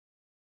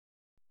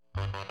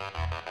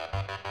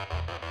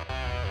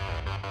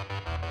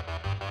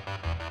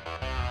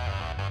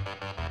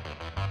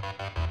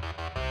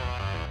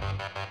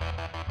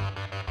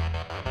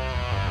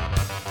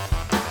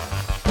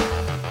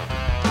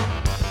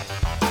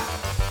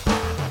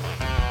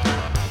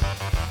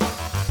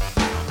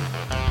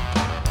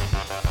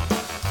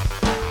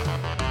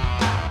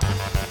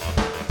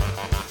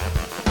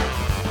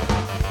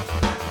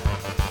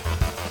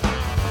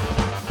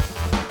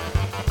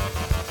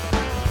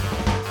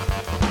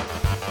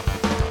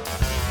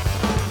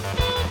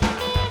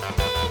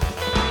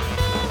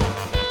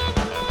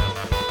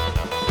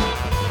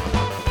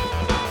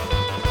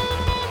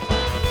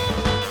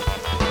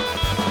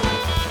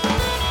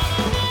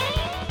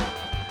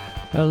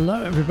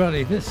Hello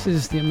everybody, this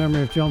is the In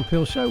Memory of John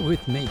Peel show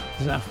with me,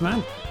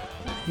 Zafman,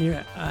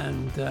 here,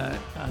 and an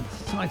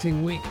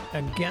exciting week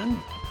again.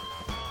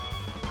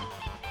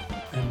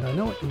 And I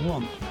know what you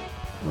want,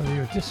 whether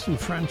you're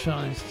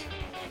disenfranchised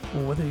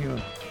or whether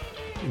you're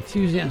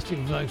enthusiastic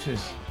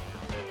voters,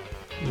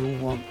 you all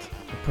want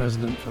a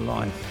president for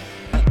life.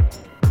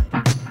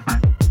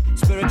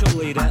 Spiritual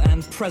leader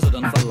and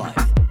president for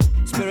life.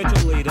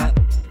 Spiritual leader.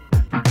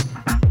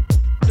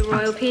 The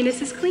royal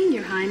penis is clean,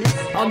 Your Highness.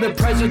 I'm the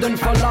president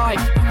for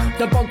life,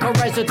 the bunker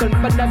resident,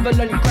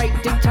 benevolent, great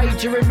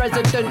dictator in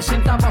residence.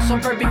 In Davos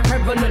I'm very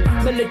prevalent,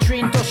 military,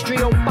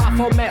 industrial,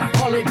 Baphomet,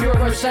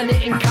 Politburo,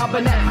 Senate in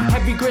cabinet,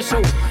 heavy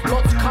gristle,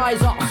 lots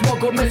Kaiser,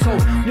 smuggle missile,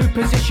 new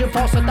position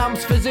for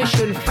Saddam's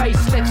physician,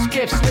 facelifts,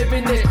 gifts,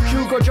 living this,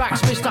 Hugo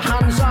Drax, Mr.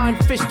 Hands-on,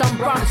 fist on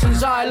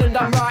Branson's Island,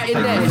 I'm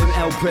writing this.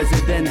 El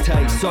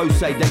Presidente, so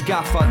say the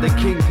gaffer, the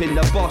kingpin,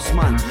 the boss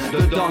man,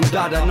 the Don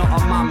Dada,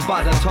 not a man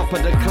badder, top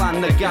of the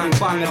clan, the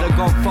gangbanger, the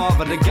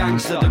godfather, the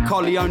gangster, the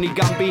Corleone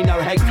Gambino,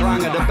 head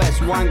clanger, the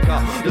best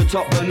wanker, the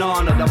top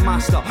banana, the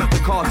master,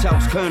 the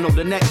cartel's colonel,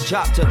 the next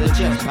chapter, the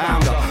chest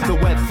pounder, the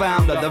web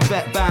founder, the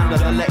vet bounder,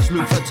 the Lex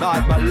Luthor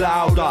type, but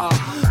louder,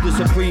 the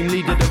supreme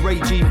leader, the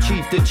regime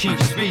chief, the chief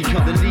speaker,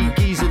 the league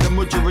geezer, the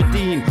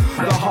mujahideen,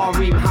 the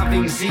harem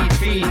having seed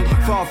fiend,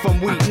 far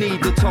from weak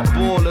need, the top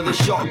baller, the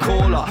shot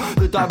caller,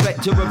 the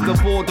director of the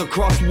border,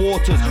 cross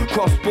waters,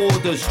 cross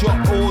borders,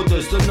 drop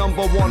orders, the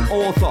number one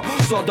author,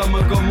 Sodom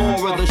and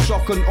Gomorrah, the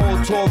shock and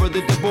autora,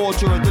 the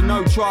debaucherer, the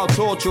no trial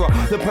torturer,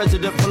 the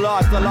president for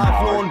life, the life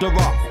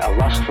launderer. A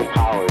lust for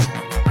power,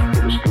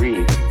 it was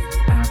greed,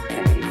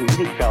 and he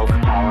really felt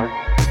power.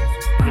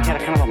 He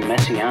had a kind of a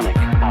messianic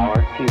power.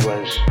 He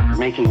was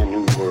making a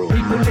new world.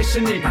 People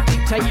listening,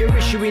 dictator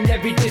issuing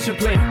every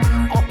discipline.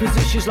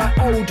 Oppositions like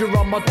older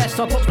on my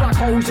desktop, puts black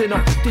holes in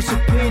them.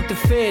 Disappeared the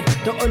feared,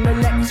 the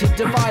unelected,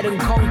 divide and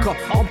conquer.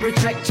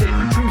 Unprotected,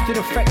 truth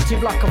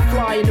ineffective like a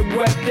fly in a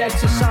web. Dead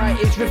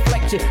societies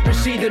reflected,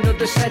 receding of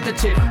the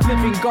sedative.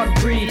 Living God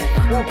breathe,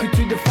 walking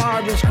through the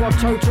firing squad.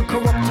 Total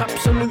corrupt,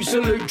 absolute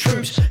salute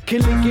troops.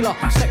 Caligula,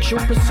 sexual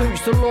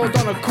pursuits. The Lord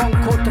on a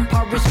Concord to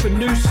Paris for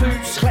new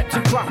suits.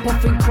 Kleptocrat,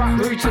 puffing crap,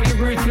 brutally,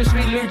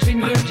 ruthlessly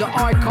looting loot. The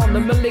icon, the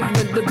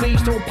malignant, the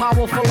beast, all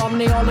powerful. I'm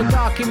the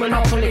oligarchy,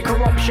 monopoly,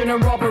 corruption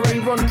and robbery.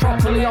 Run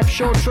properly,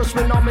 offshore trust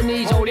with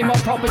nominees holding my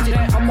property.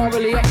 I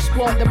morally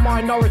exploit the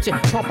minority.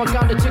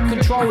 Propaganda to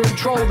control and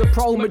troll the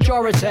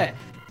pro-majority.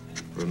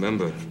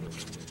 Remember,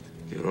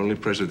 you're only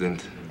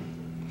president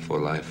for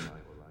life.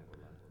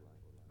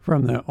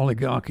 From the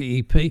Oligarchy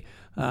EP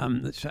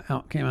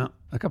that came out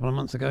a couple of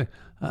months ago,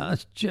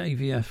 that's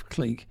JVF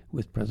Clique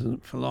with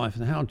President for Life.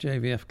 And how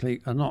JVF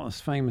Clique are not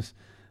as famous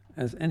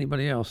as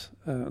anybody else,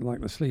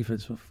 like the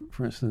Sleafords,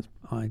 for instance,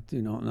 I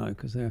do not know,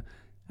 because they're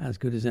as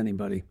good as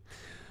anybody.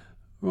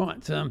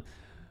 Right,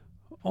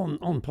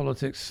 on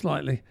politics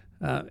slightly,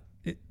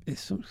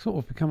 it's sort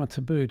of become a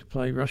taboo to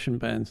play Russian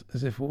bands,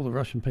 as if all the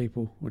Russian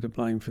people were to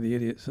blame for the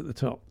idiots at the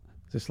top,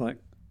 just like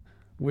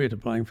we're to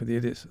blame for the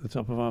idiots at the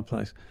top of our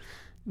place.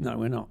 No,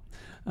 we're not.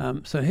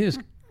 So here's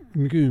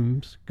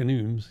Gnooms,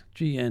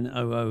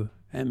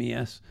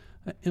 G-N-O-O-M-E-S,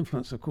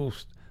 influenced, of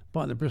course,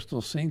 by the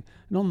Bristol scene.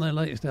 And on their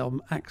latest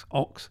album, Axe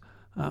Ox,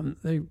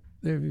 they're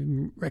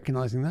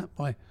recognising that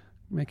by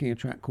making a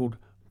track called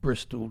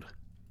Bristoled.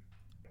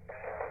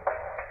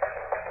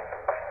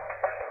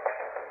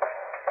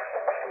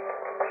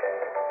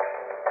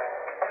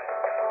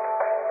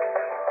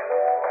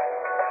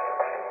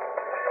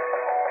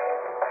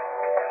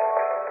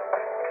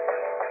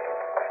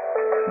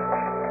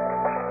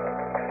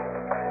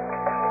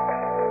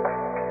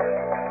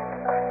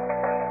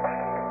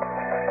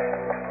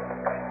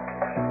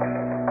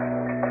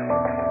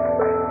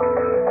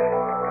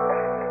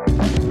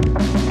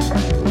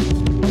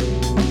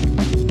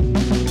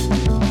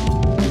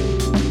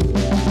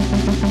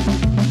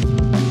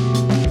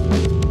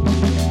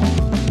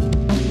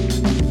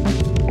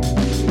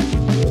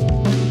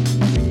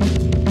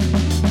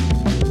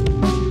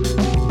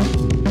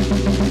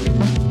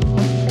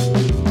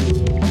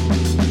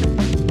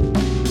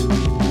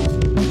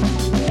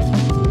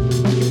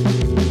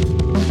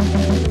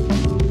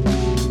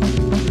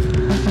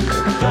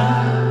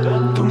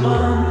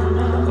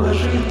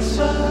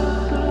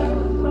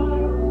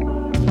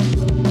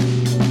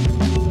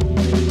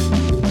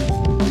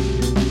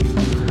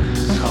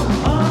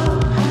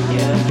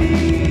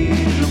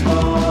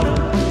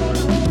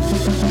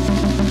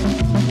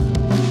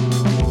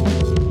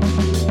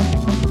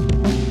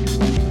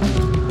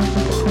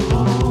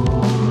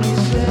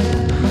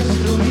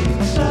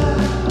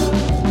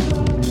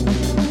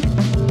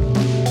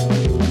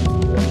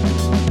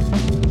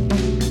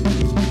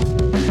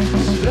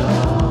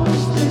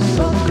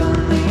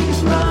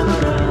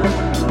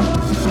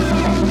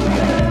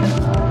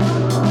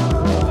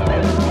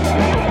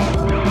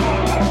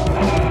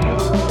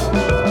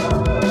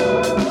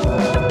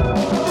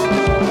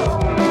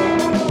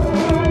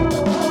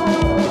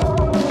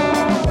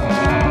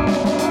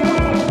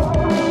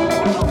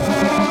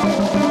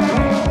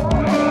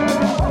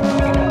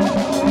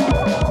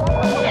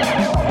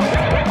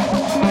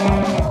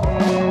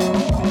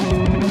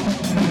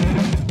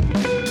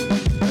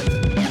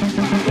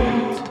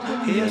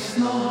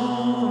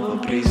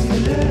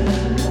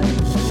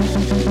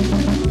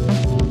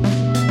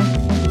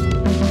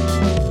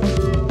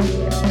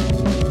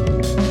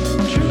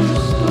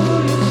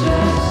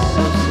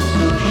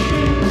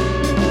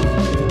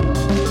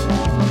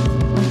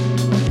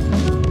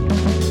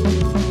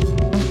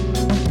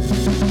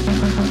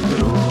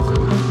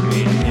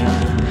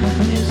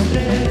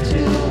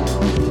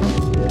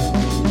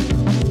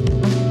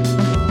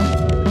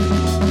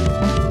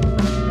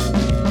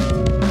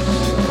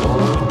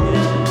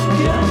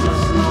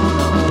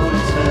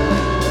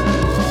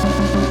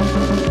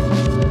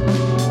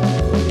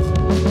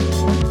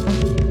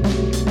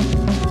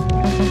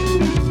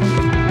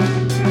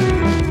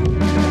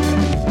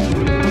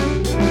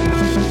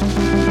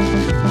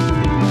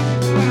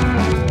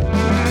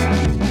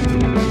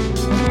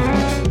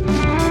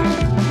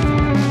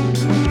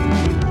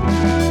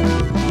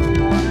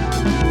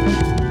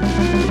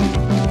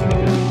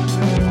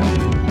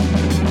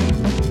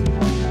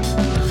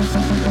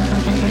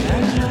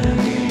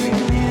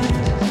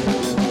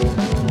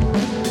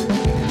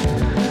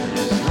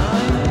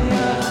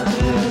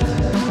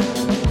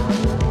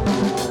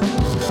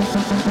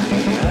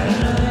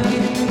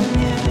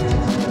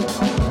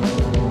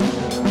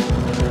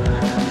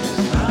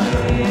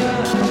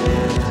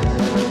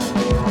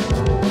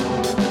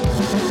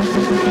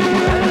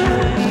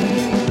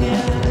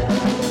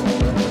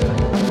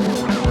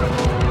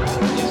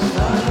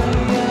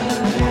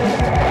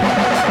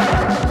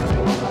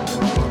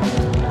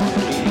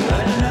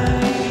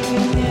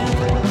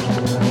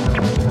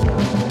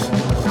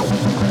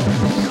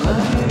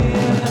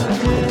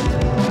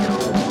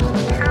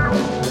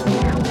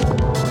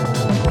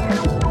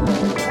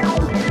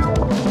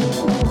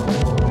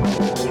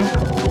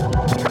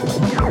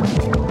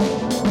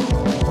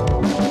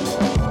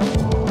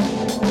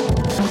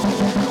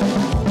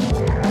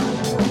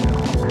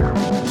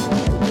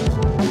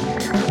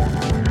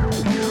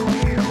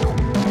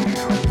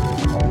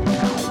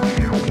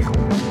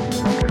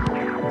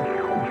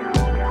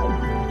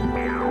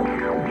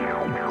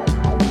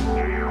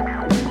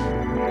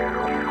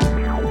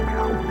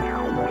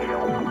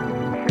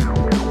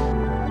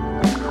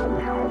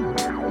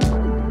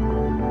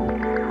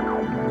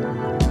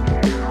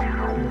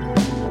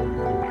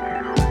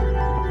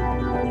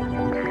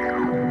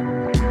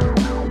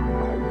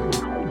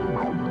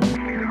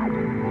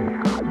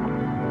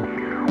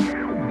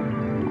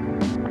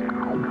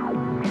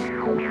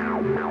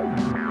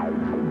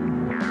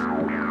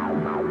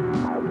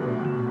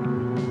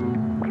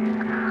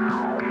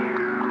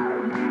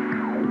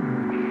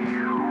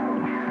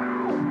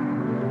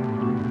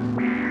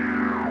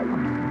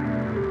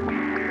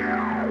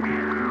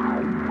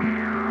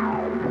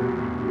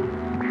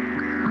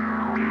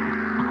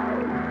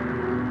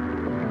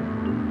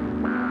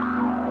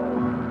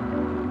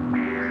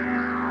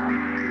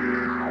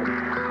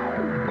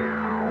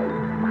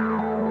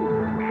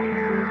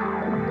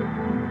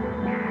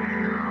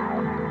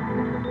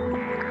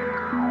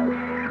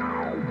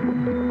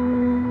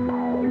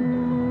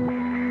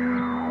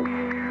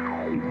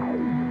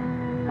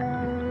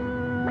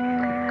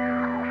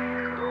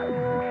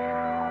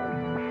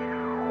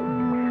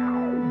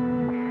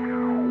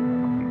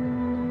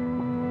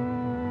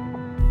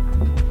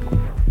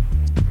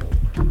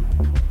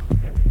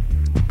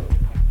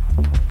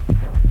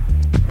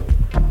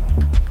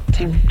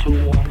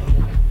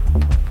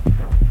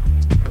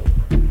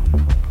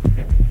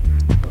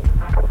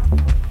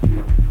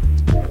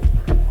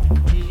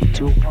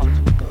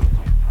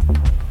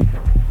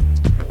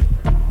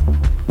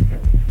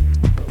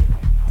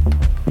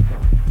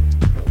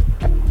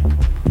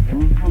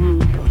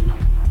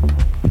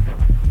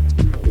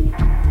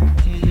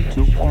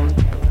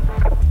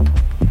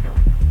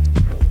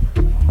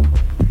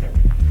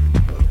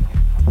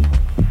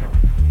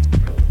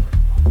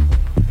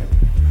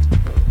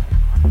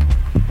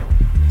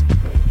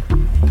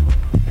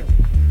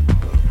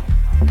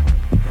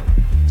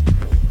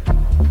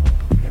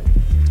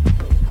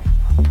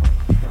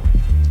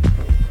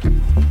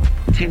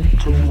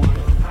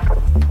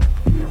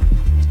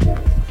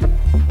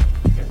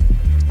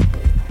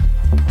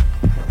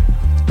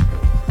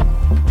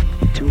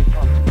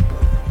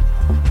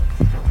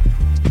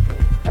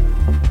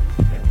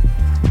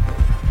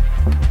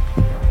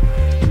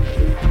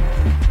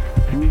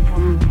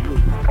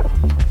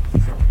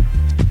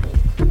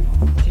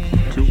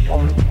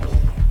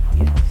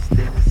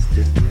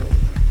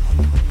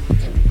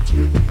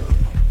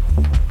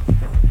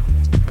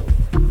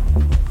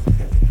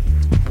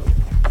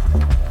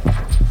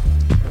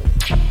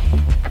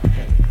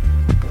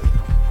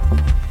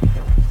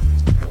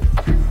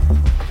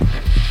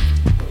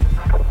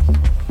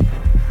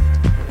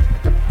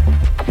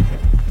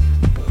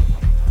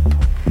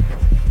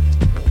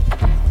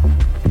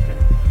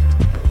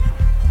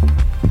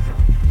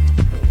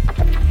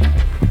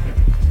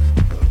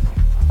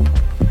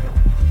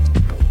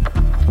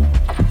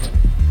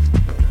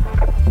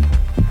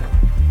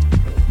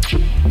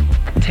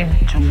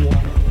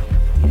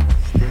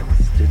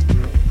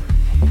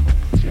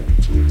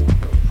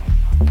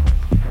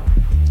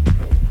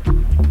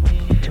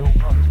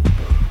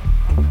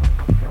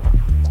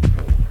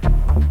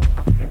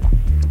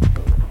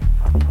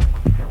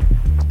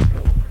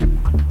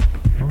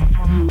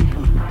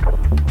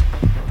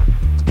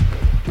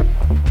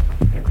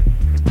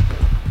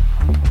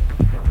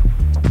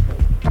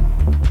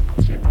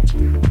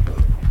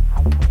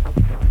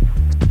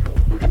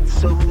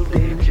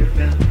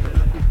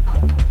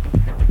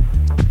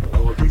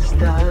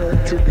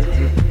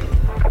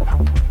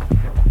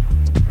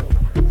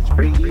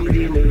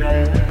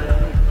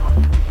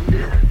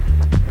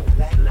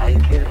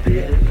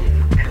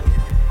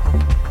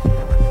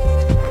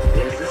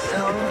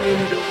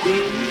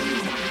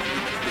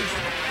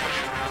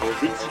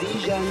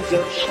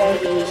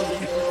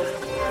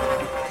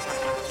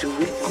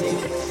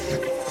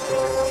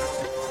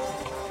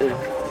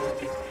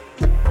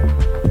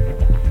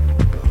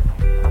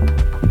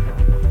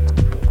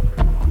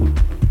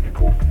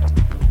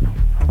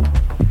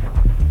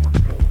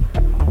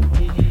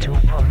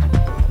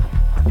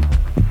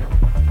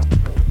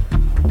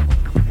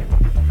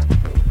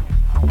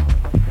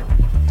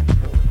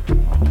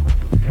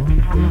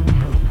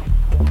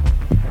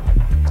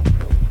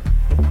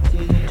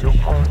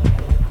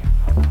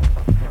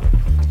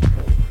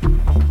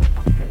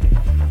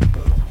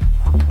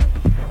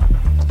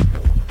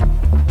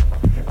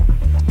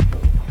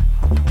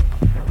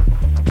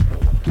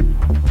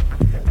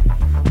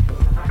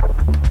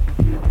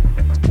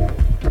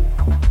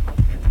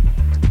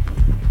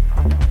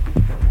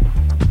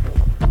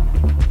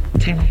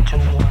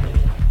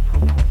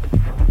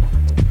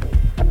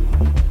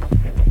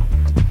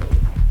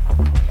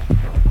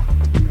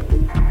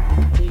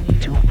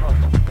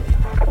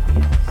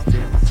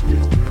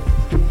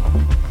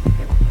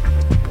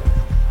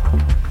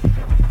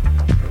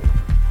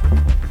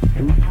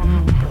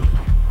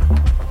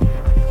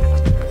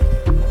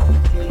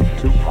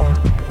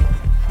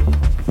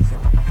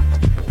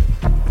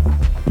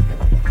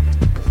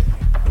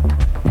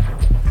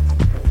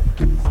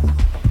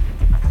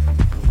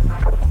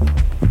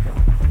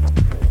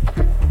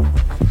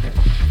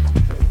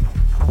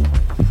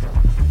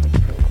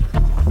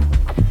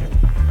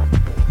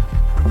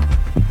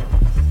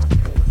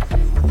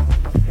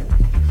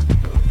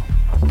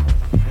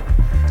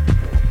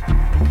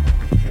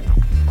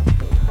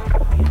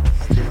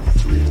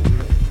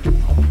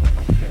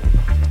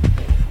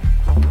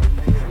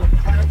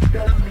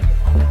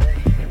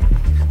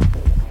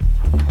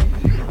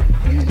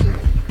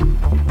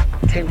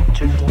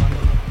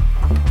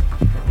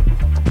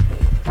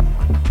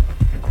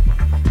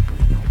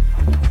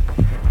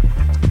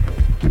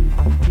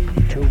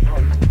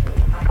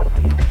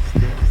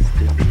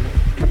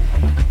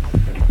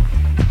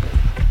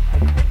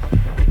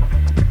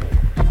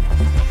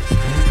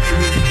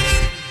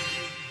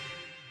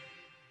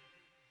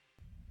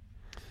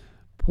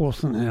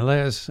 Porcelain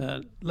Hilaire's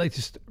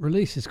latest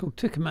release is called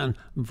Tickerman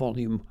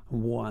Volume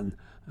 1,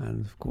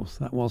 and of course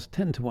that was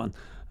 10 to 1.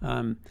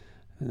 And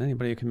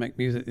anybody who can make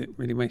music that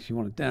really makes you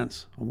want to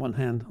dance on one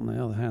hand, on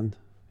the other hand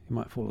you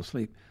might fall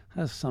asleep,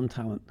 has some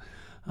talent.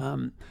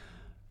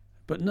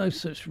 But no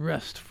such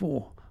rest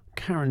for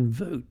Karen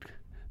Vogt,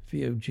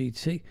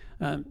 VOGT.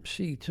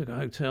 She took a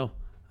hotel,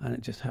 and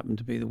it just happened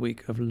to be the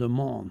week of Le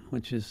Mans,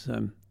 which is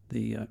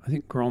the I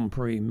think Grand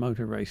Prix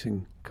motor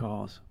racing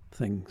cars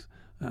things,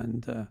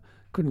 and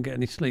couldn't get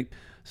any sleep,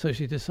 so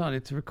she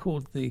decided to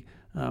record the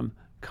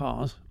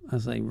cars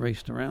as they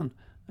raced around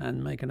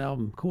and make an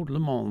album called Le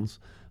Mans.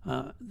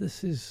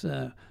 This is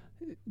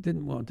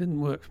didn't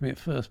work for me at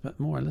first, but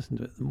the more I listened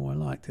to it, the more I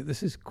liked it.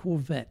 This is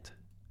Corvette.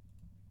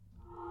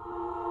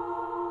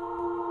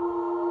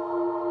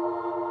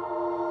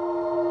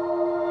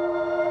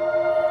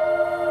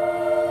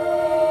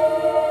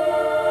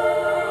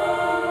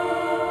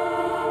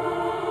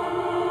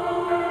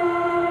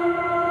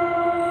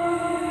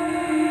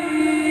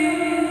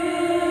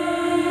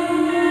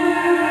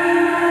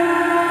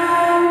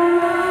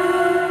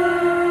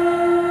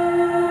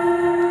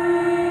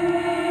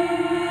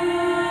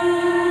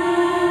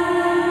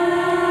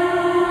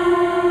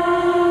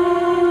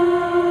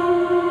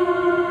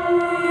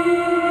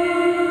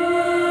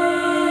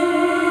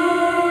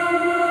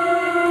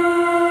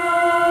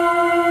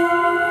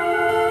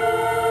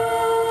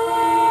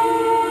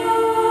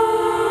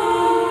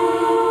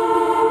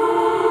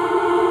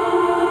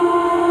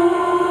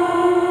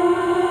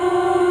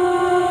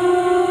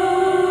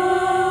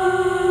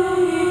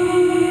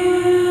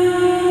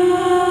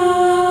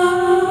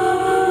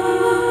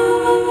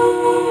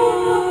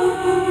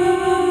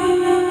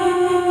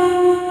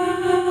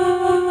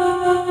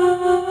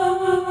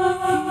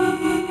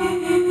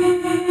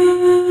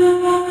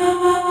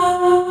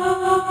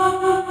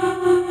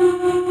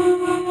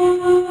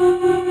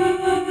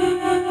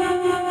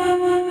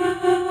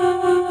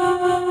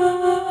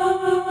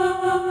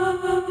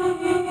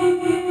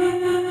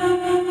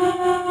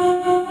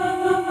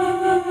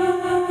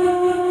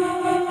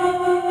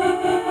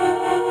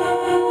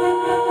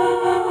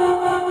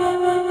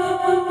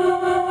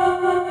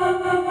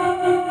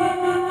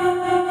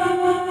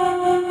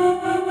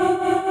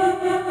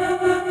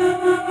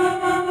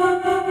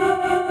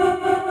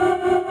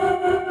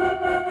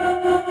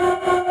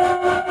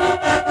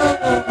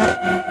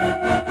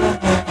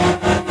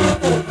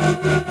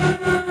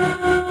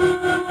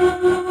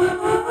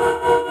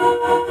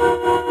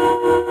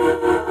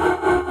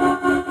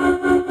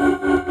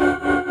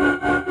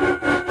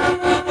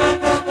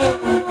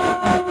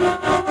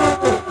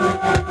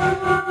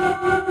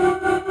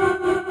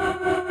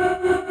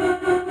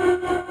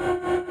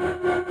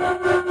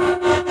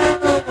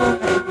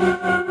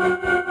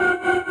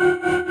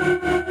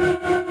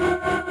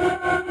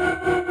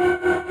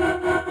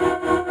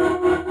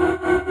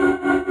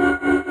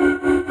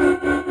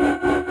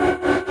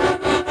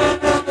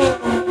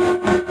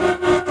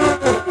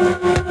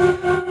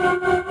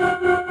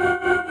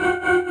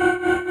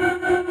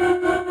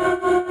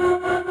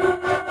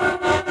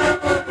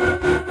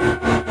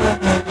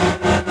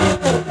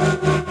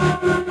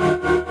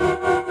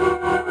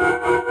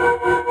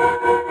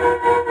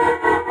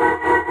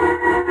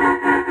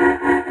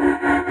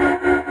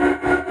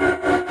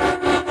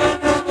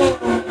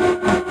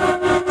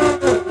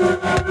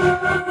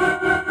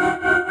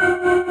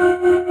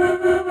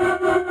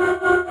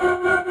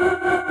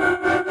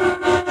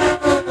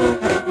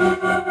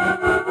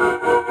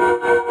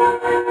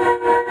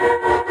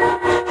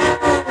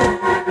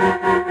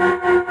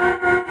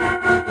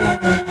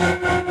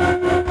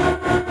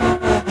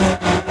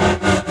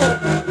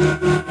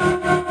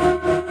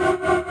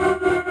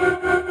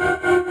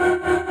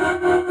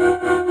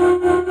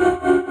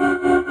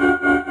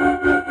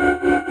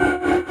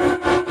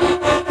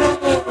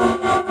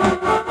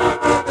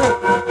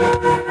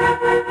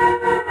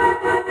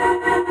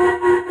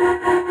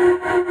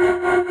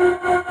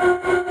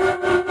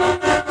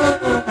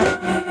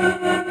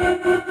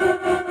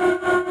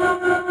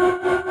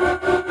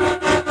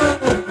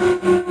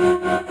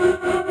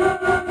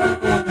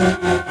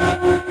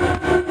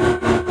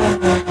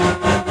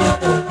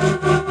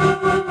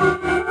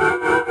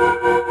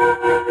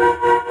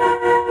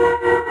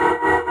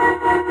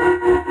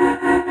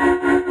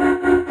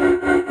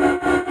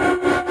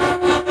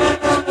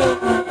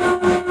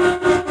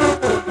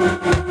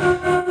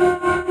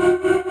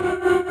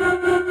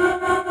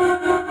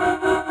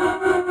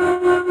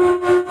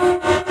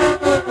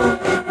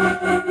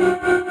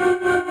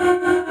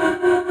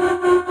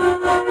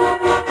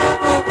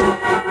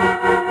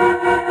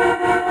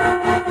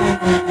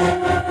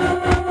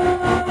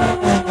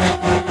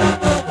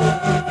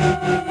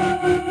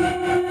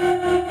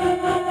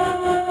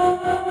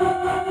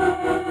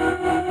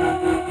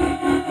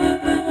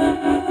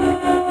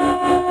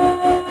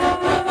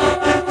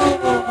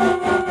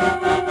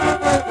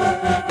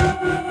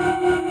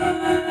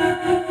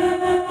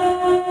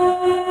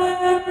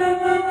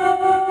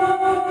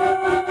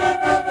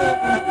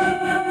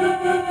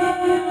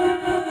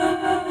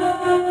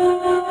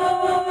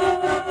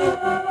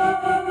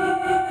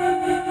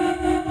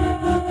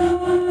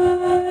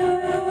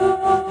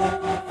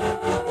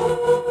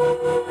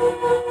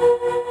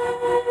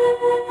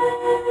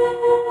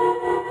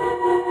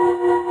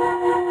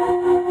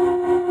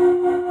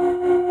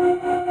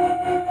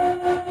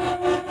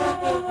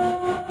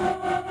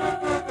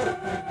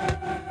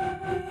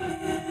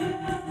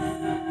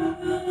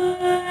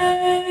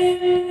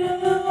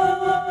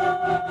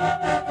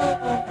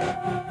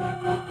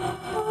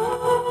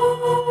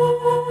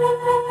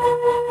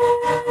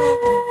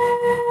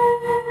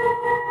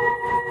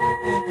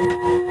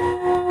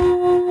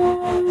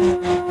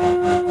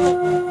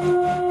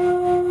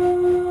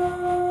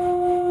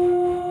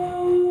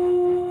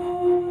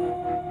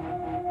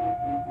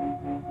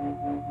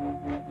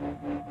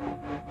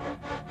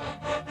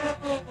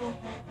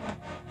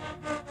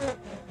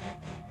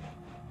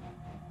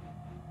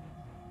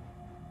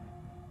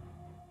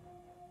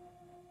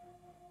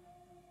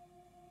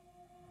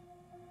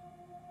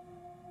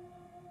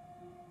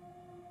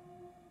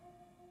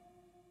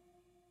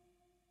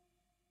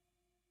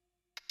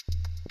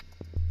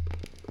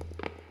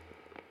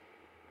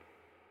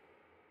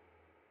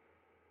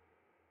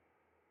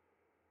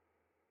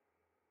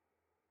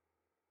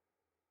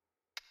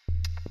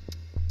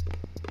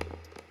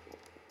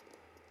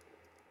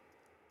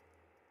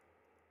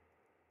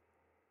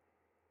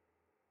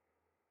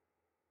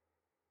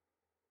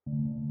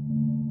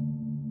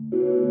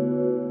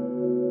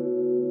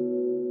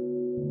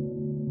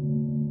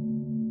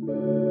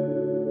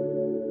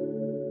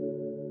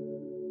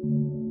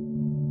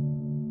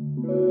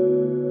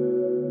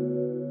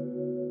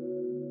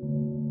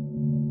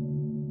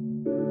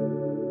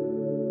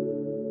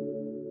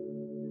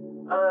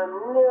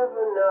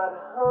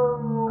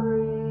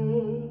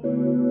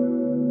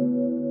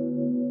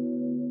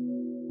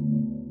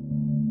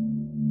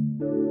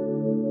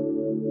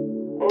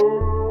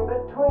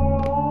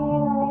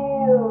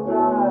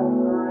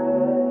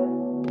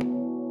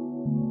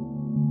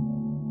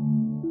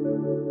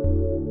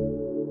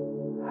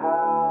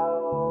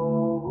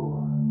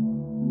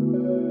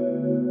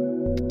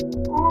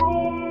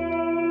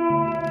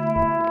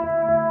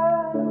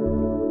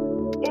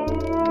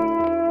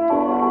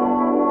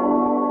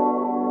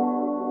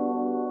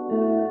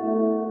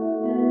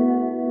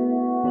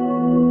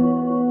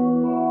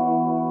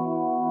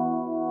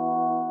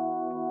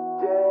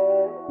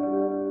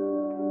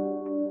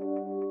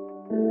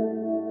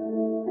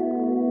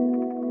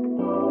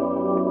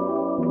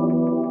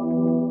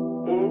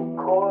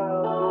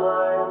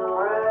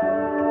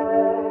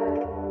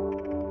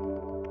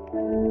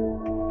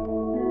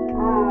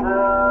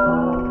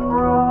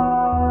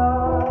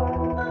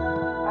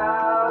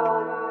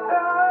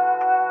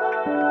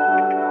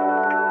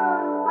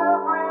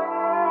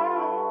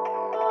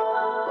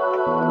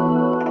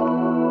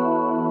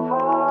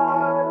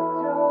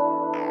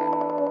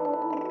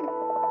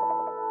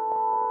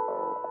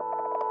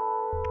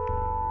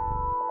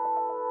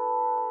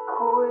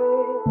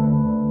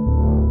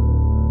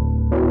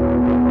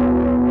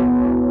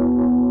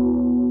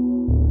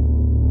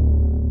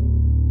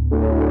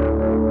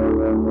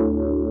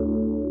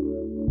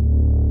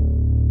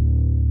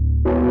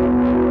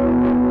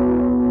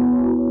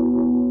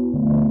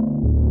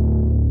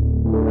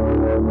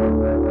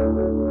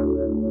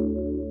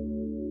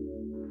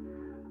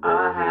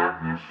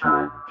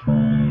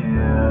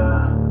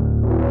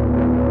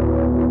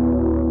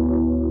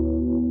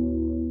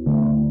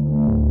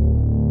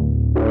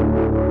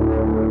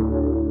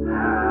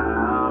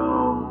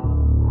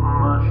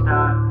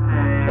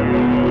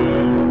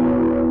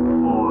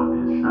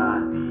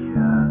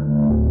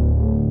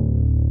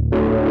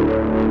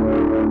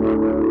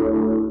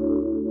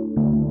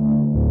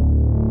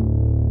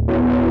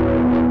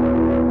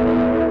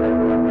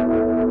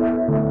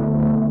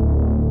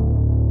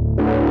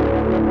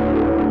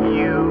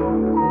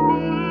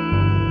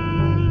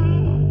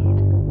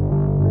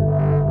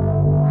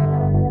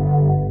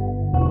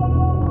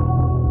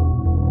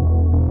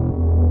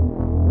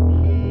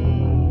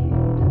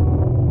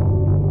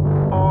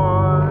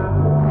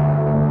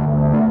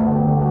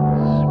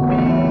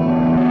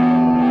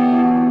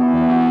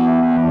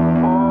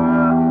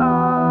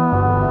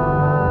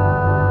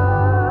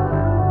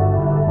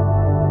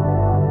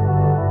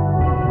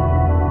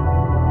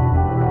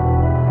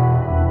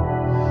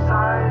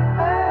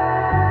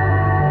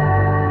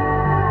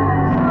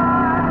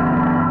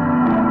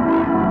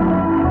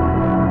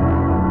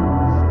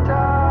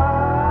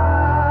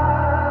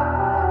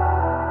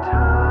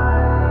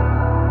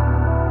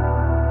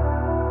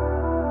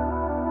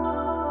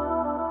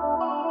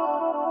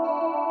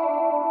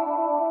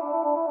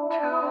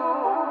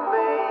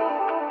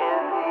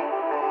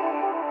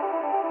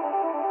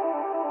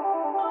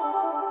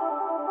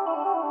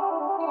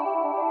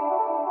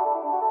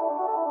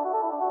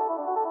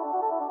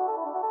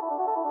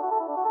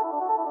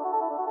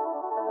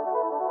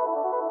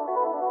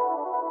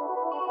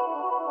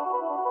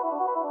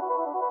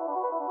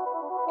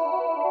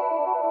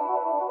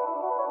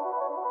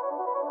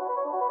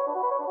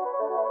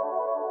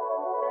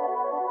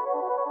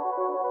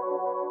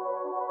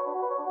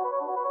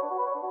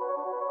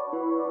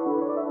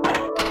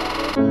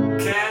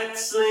 Cat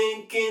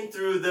slinking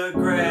through the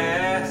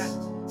grass,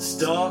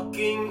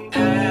 stalking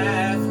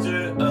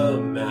after a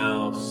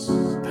mouse,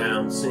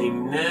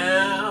 pouncing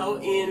now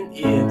in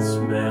its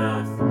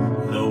mouth,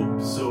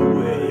 lopes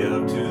away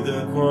up to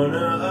the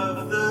corner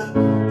of the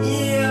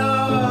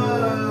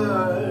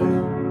yard,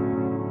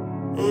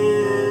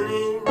 and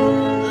it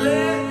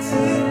lets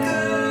it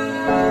go.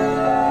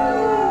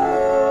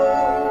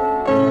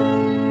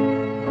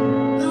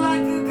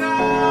 Like a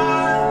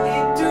god,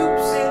 it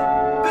dupes it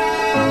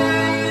back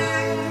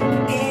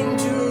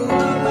into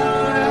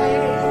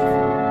life.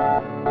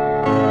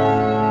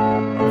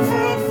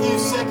 For a few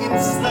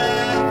seconds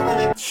slack, then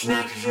it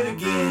snatches it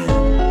again.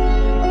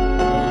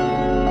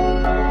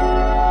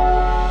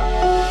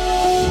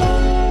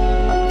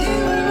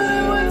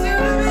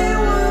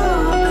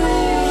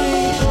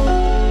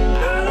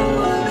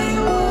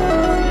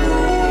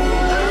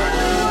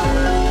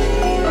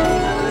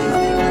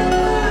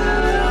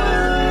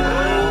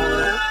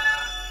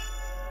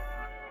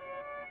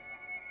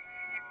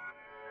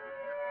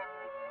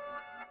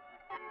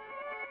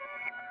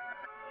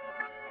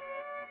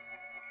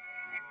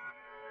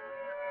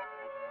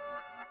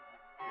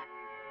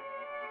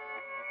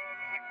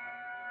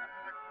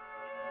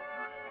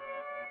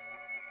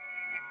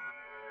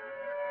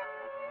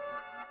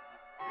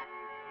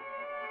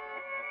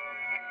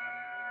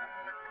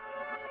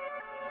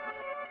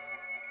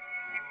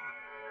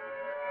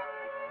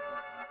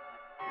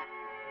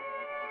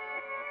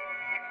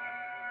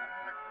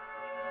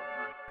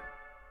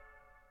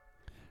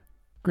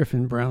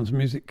 Griffin Brown's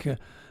music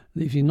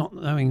leaves you not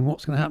knowing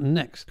what's going to happen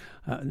next.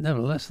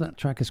 Nevertheless, that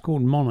track is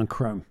called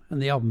Monochrome,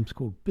 and the album's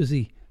called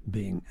Busy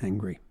Being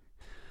Angry.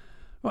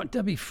 Right,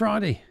 Debbie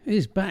Friday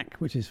is back,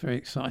 which is very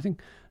exciting.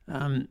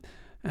 And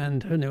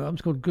her new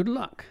album's called Good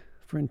Luck,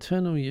 for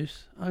internal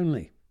use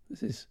only.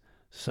 This is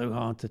So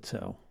Hard to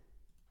Tell.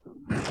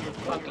 Your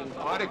fucking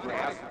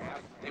autograph,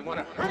 they want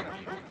to hurt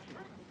you.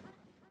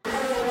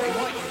 They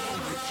want you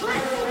to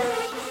drink.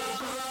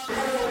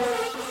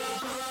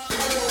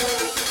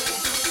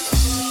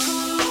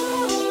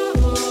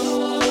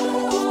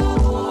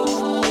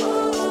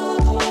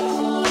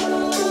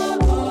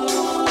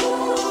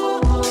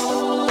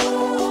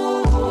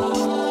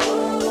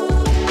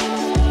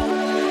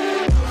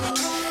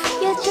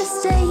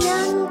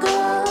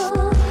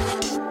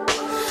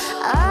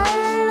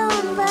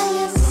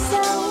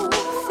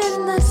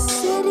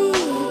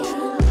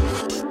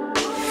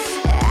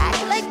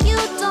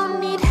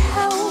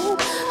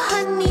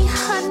 Honey,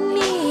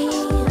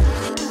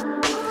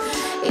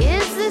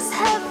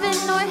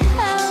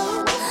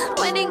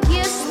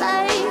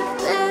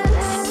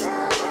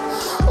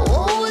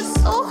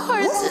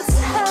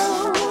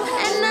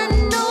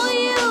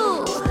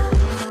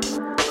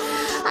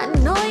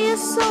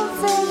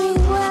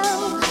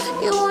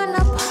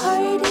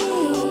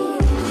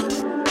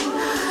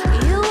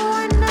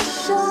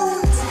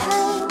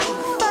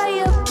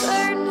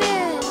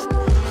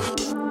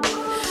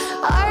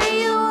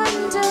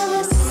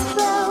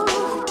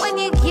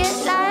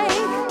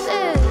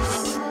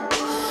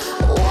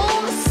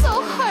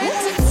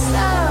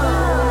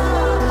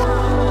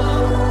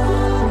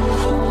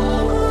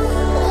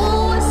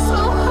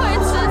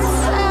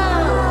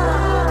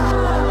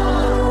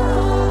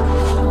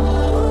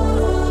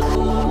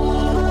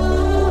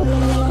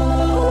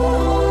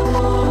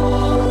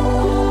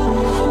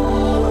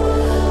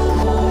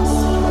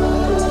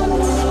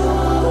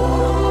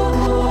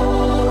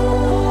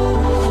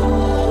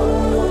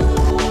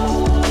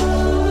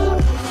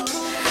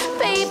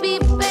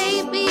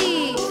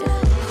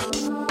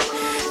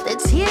 The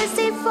tears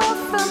they fall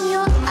from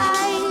your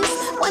eyes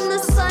when the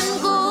sun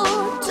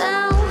goes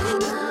down.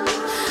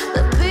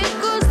 The big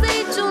girls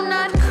they do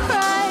not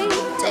cry.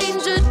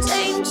 Danger,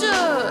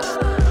 danger.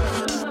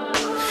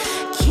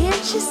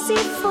 Can't you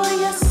see for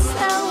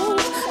yourself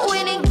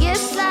when it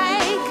gets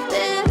like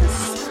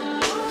this?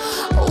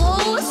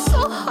 Oh, it's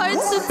so hard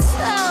to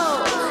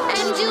tell,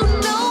 and you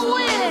know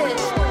it.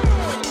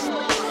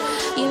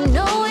 You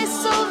know it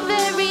so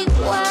very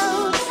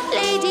well,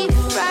 Lady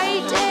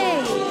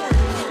Friday.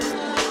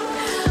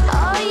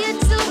 All you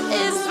do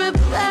is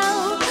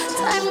rebel.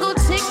 Time go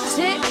tick,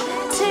 tick,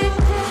 tick,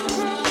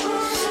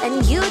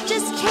 and you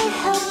just can't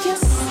help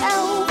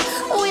yourself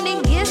when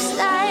it gets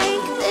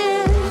like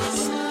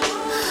this.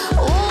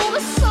 Oh,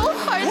 it's so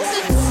hard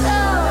to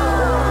tell.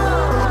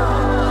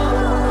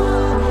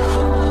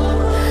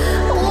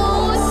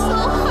 Oh, it's so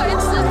hard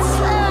to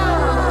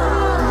tell.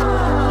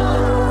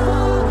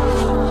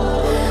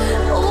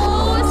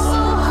 Oh, it's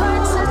so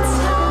hard to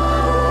tell.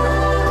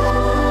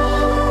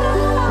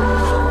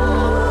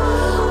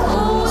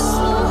 Oh, it's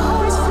so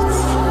hard to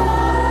tell.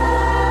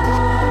 Oh,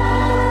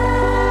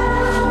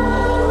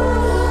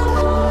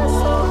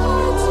 it's so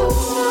hard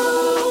to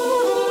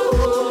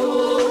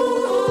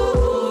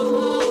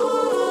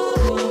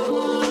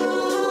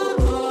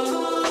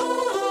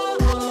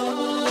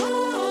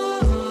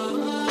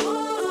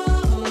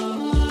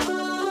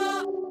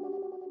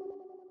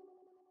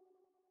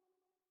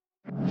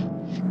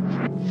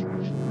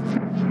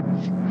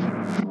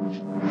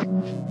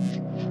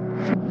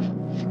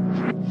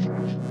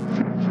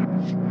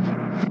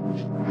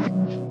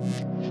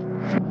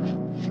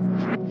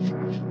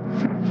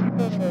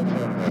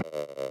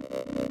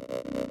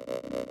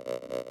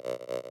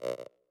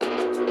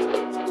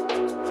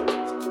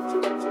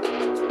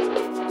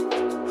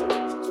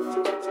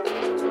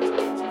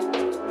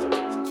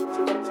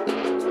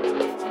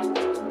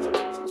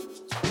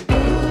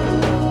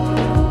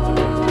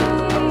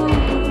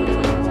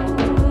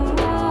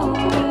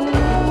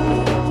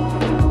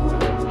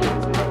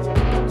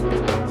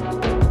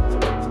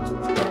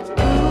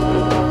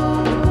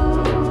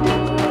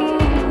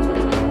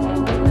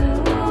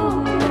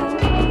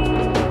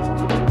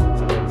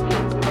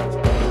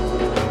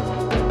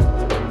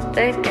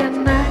Like a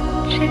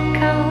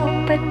magical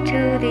back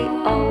to the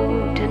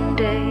olden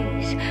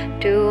days,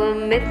 to a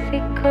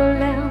mythical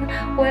land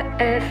where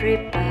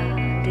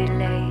everybody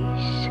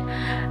lays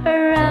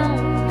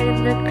around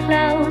in the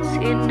clouds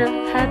in the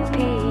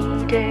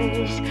happy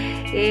days.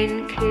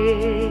 In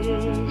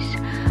kiss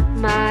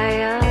my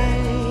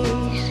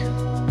eyes,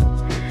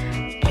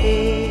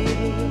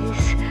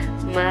 kiss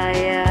my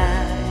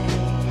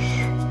eyes.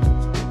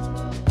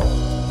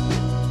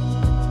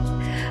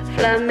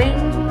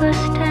 Flamingos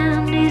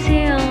stand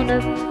easy on the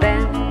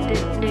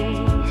bended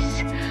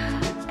knees.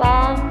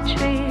 Palm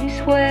trees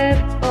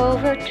wave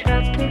over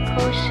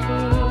tropical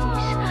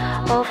seas.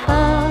 Of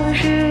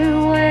azure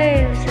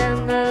waves and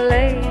the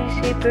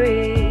lazy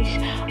breeze.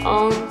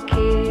 On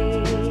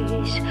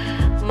kiss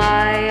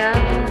my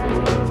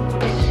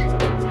eyes,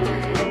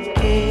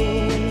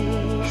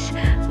 kiss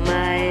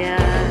my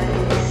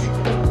eyes.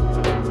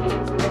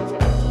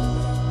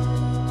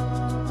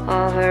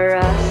 Over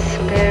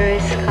raspberry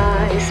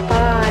skies,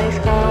 spies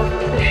of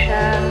the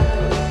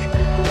shadows,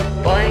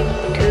 point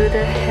to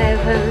the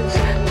heavens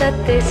that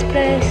this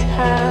place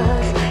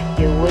has.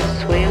 You will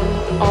swim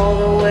all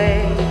the way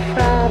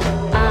from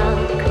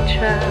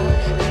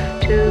Alcatraz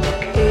to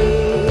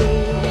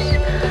kiss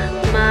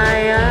my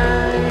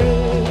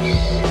eyes,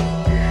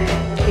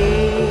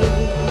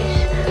 kiss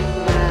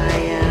my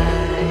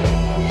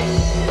eyes.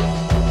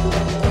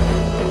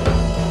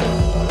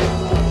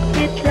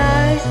 It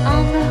lies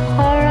on the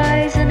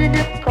horizon in a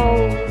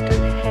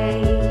golden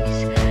haze.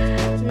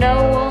 No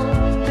one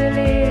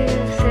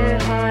believes they're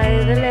high,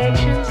 the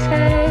legend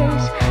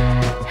says.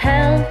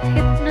 Hell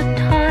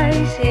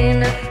hypnotized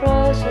in a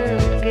frozen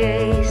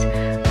gaze.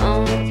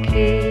 On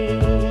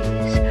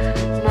kiss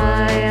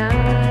my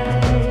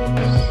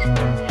eyes,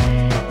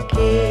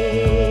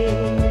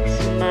 kiss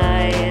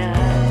my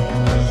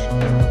eyes.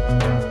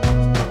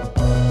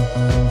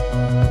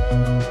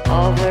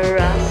 Over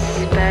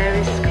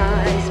raspberry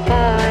skies,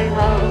 by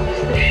half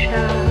the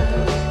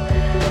shadows,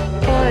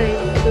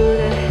 point to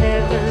the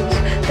heavens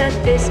that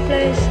this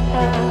place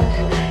has.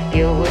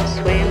 You will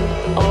swim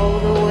all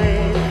the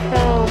way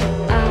from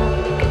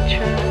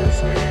Alcatraz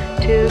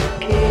to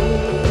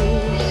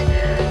kiss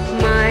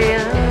my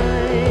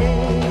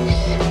eyes,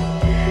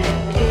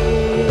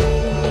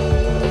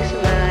 kiss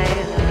my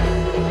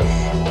eyes.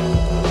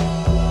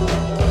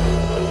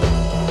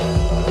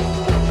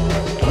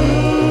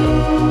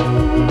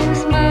 Kiss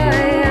my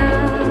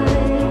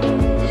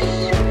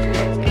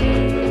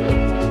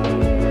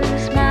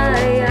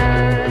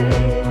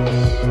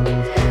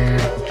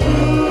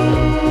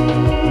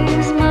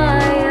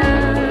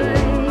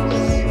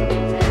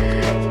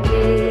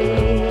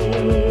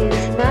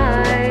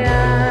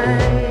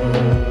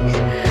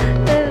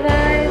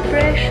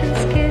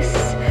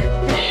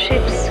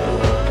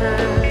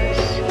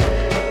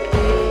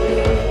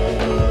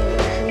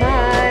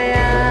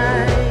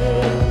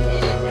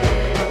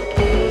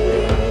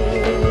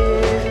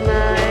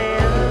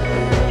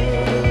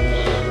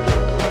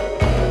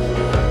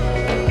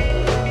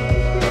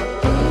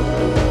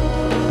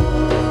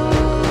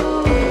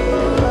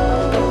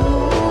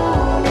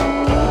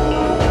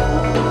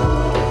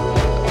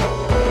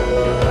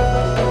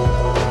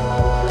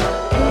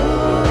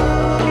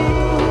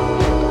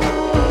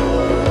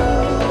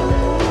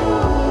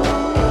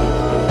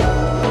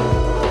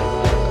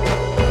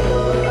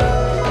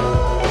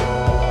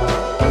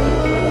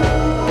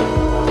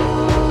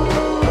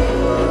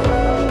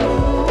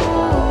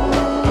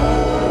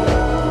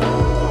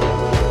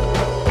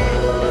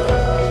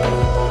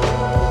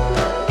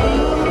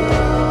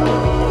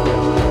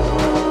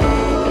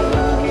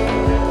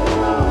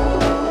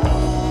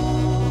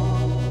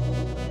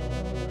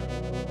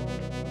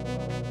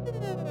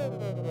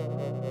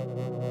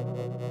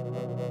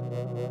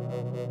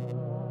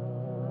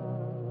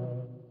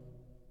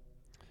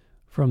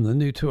From the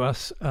new to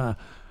us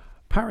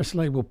Paris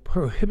label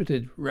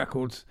Prohibited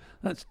Records,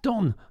 that's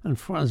Don and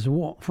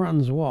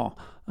Francois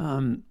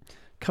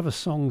cover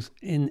songs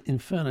in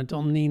Inferno.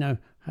 Don Nino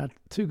had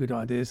two good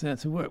ideas there: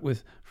 to work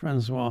with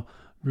Francois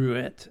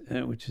Brouet,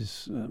 which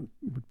is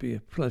would be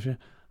a pleasure,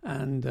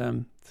 and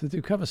to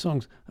do cover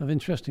songs of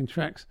interesting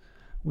tracks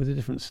with the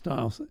different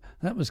styles.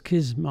 That was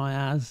Kiss My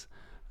Ass,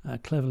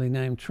 cleverly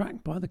named,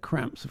 track by the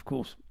Cramps, of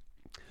course.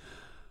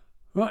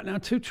 Right, now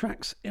two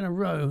tracks in a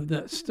row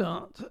that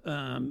start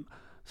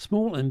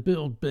small and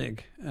build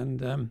big,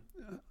 and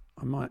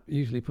I might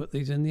usually put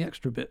these in the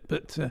extra bit,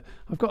 but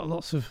I've got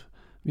lots of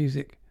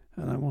music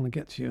and I want to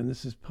get to you, and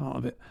this is part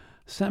of it.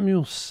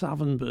 Samuel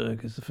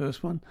Savenberg is the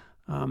first one.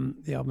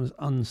 The album is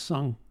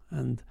Unsung,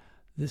 and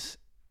this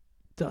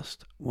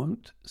Dust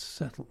Won't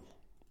Settle.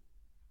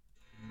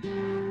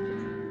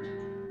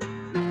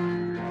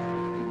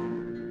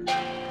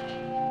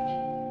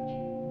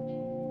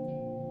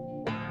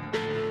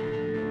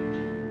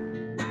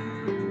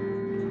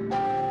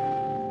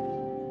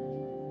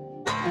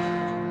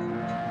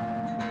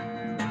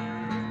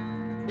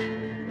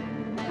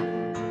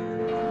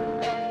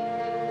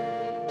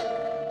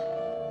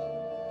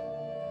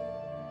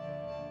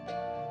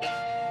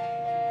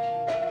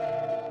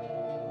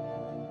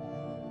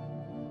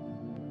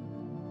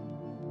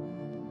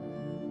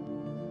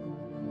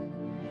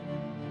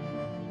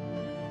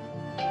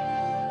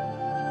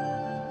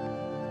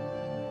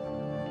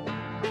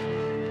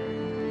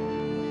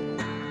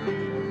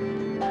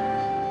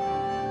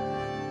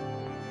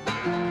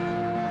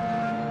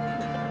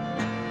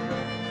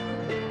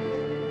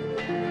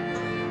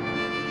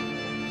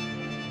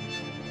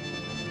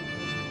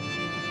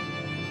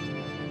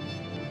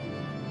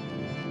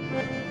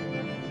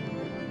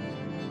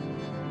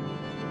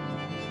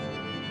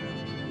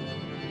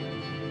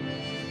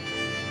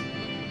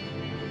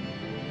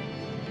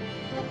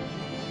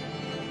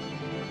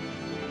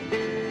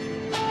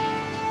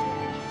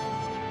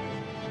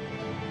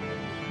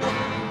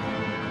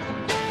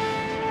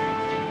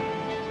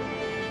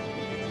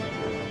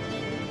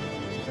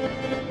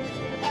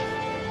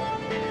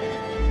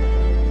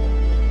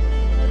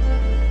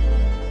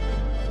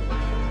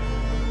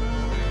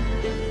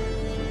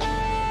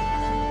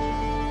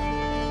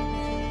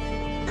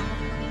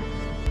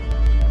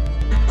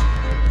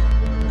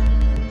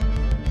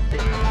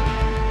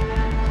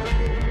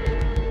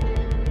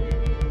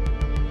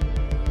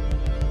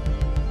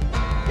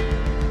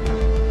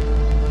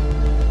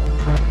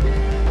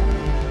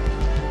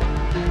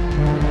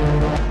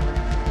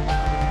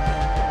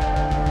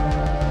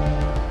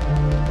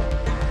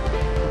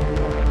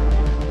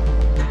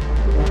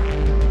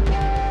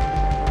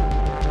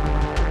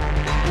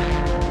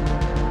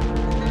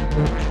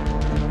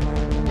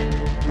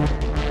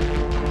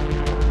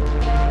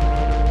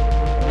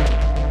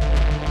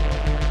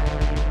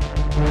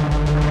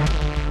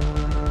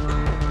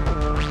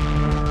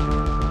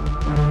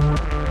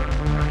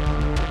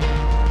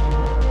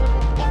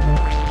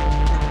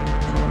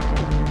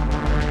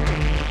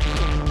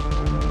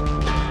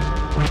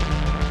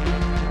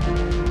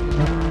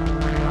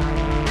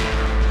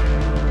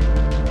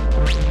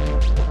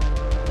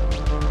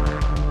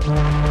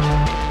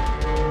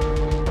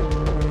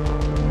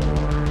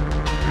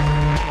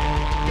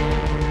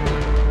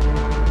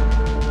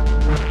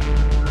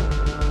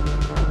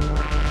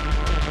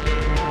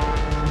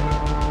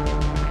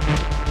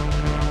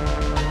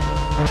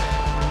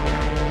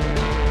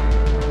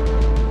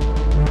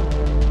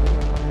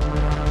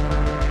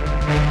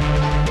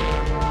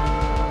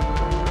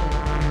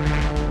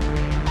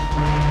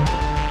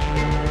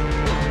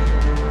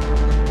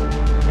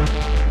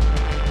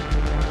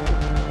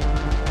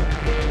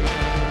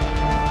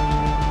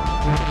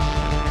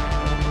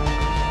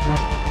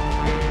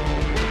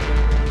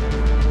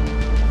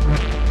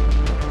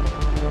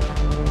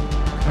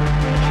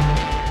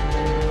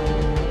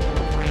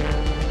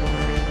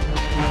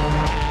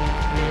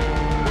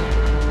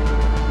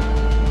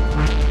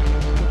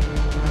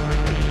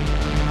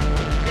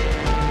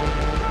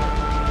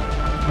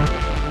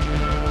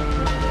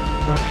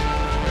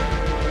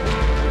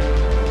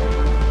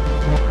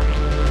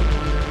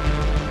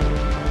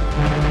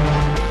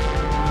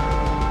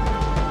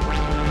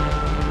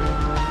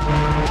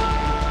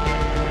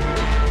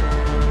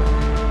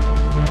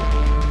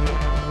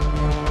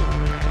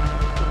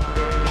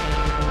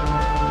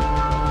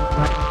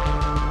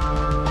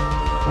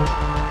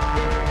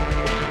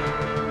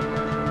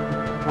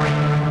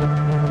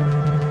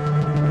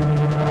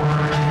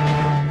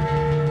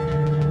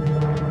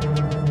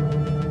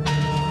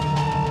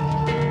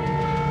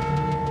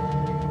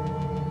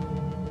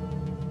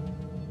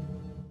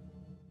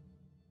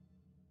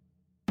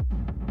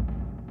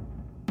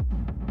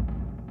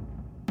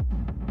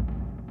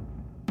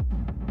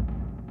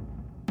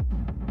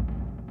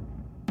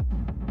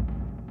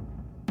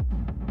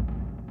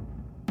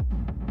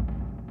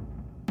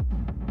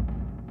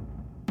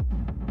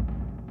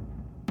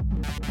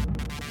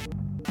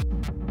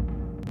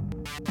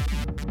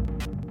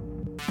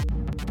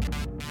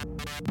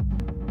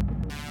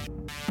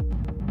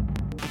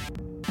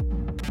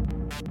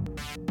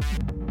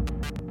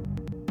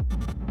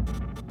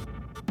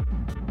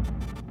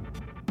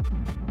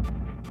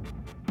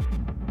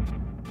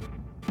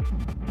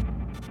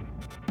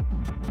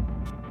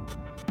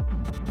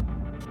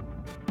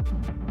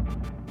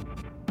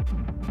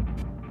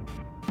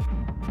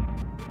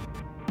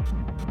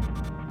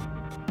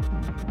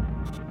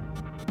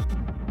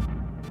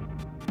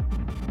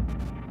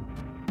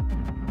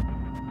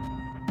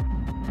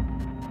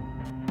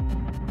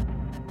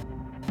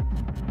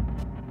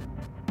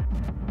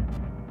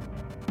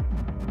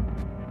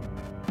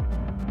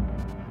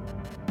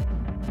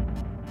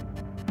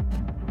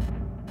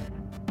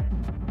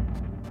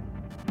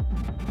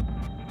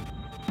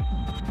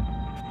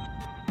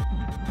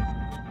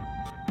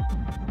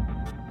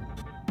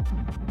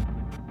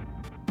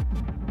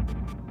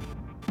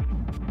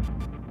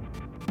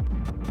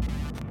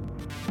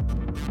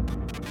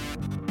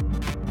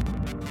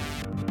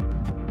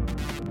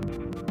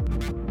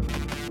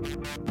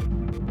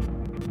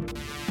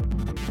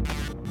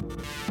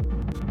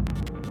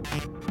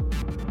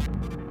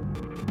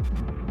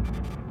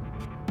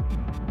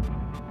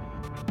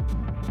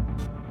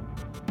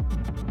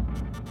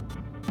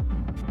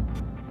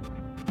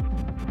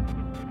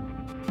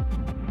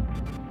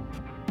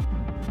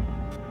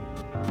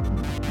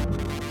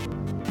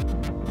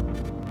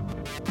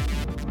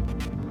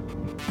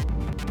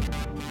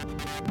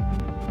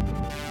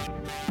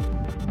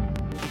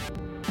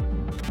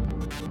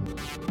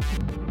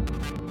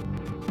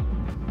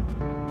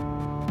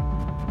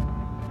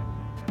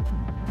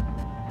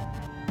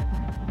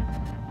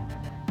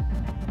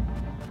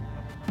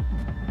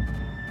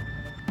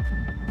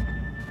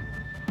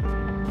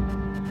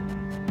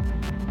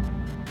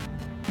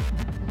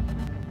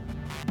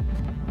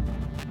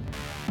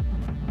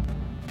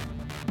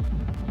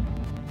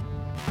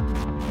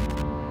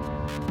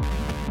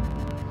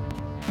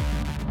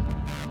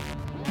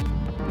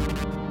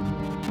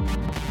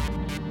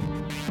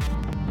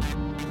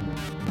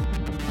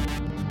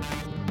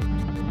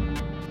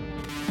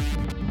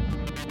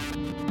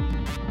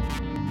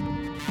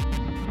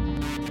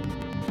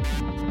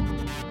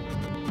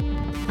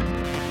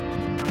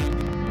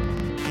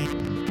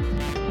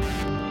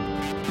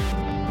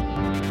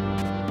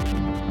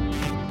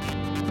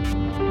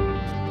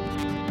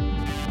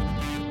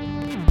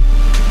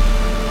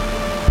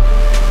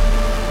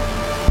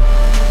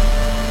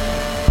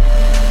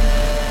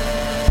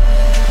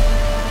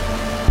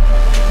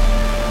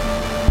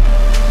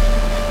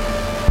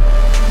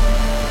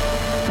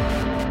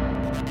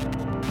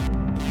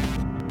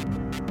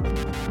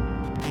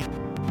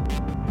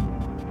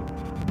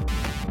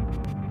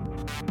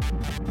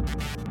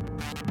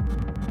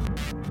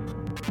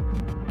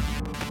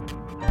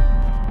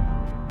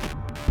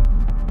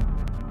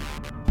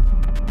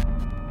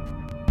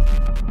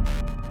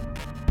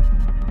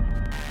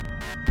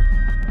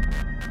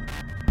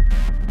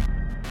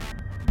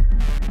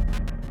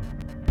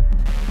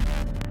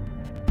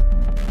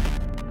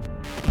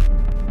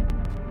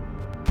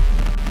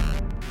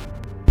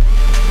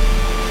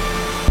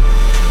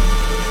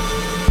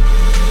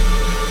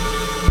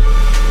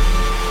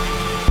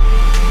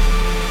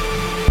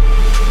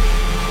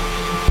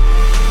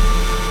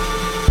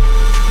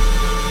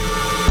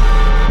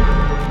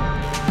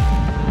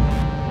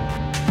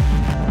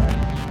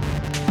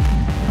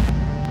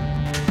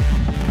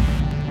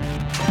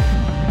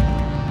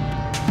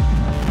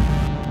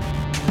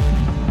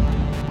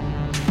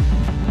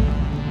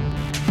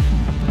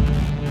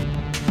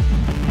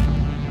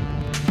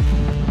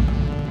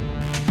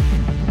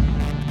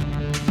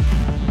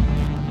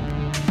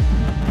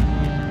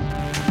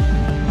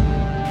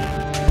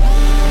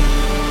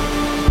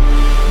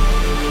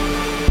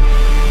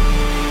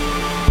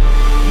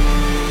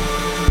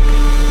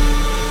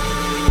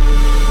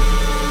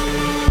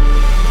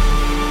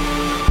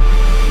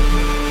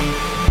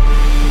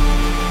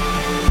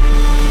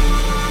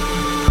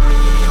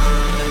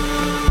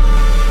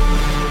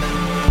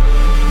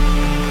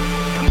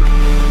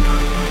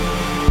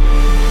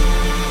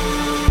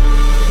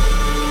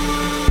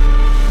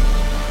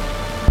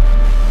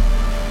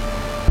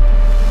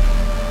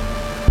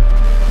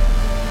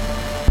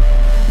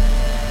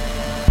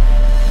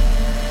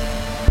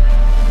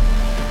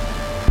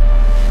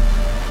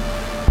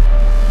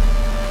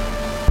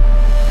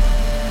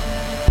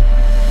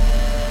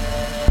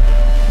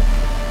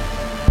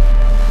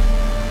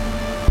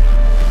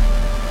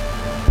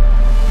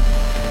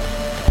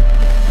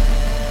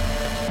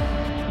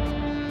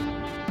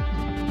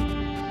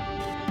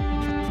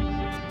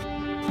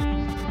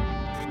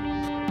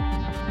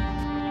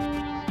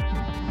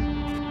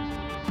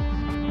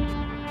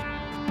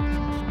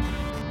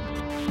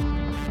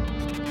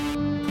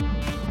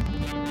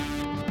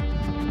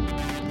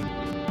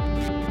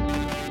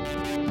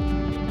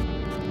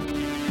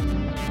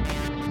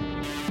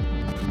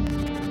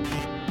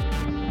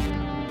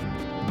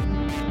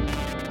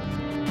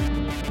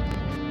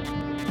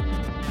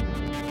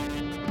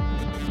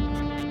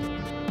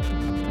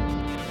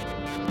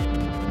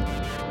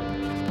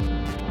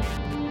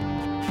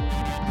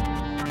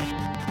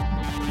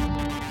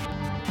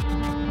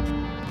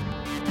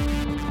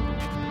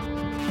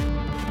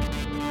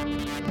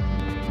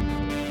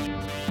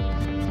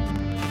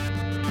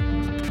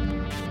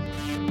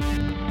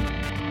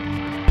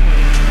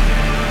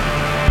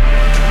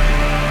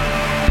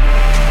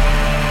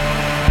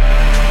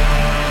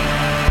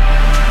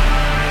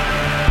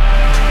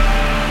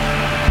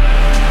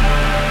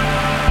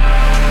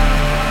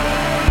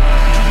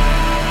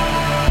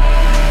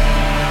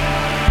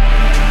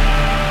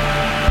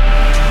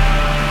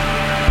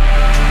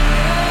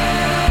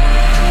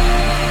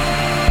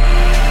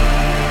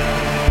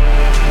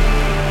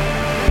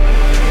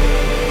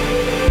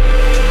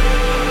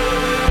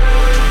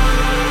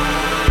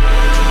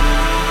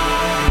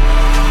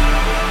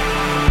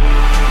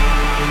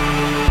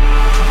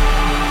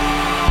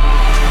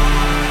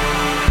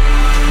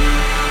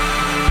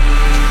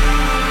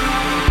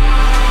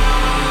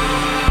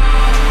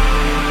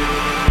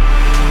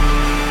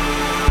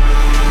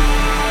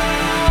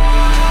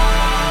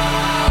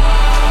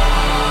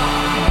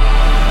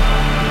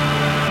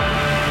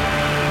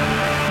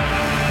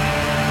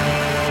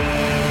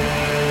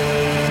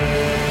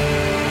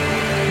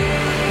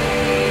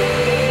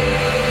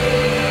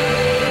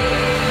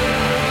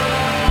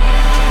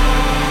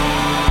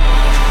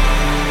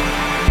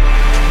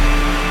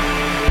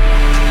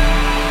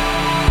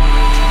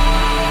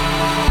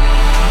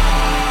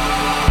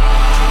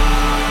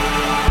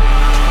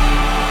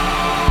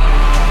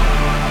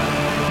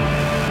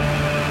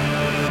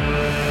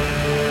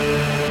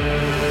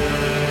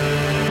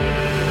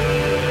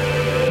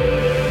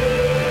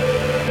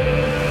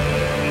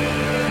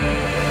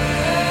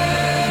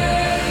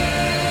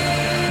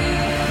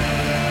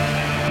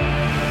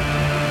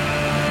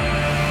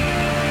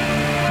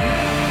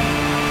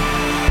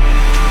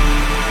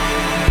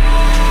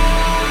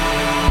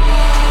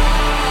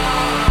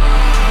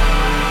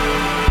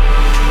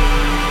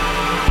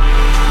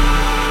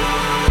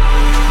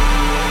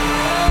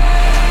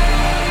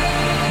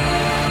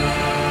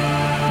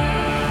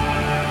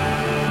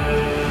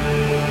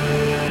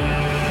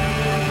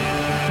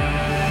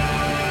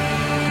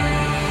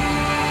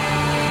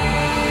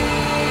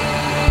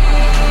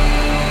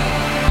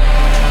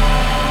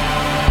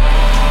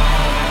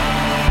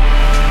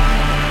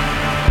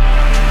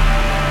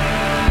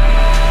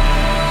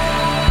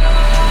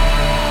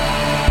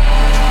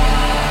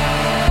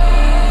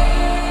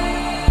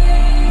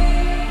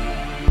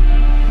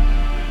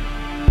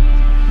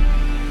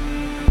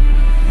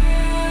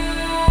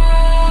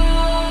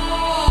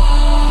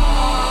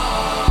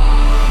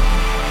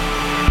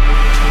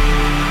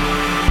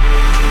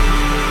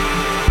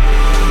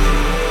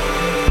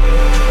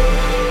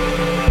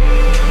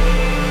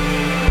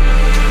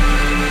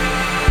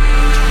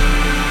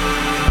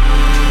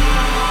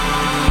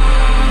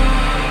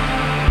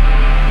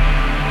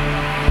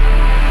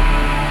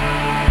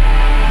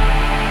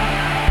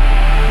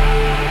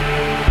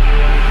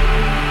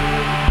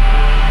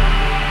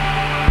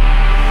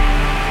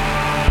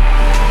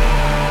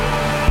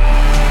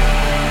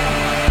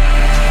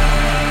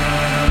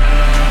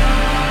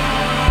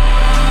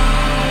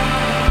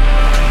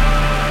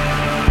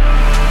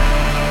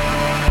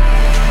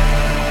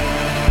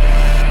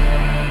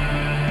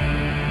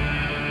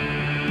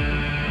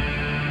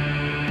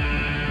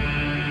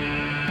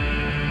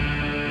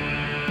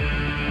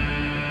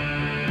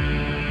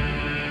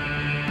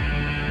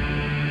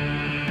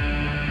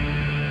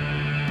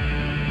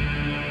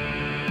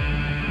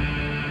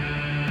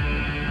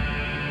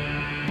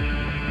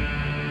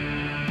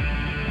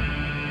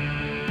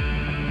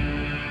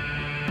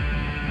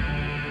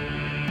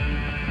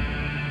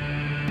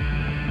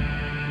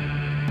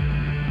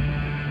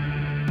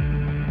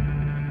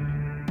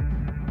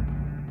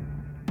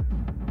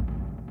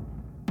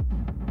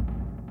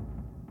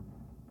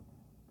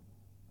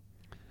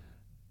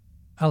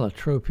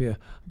 Allotropia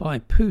by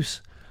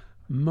Puce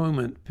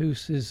Moment.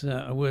 Puce is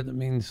a word that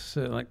means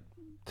like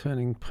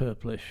turning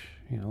purplish,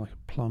 like a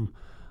plum.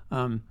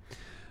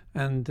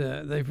 And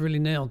they've really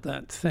nailed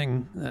that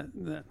thing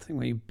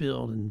where you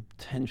build in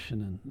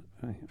tension.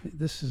 And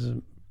this is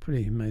a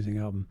pretty amazing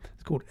album.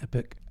 It's called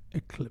Epic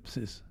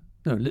Ellipsis.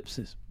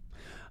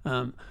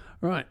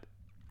 Right.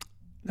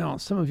 Now,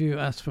 some of you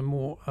asked for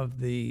more of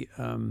the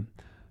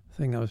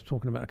thing I was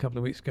talking about a couple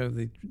of weeks ago,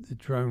 the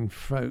drone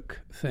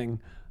folk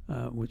thing,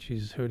 which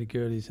is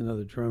hurdy-gurdies and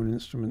other drone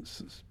instruments.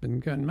 It's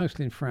been going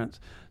mostly in France.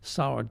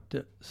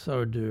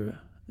 Sourdur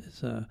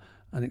is an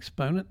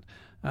exponent.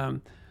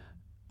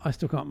 I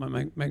still can't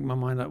make my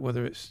mind up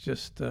whether it's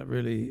just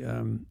really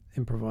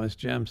improvised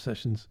jam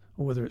sessions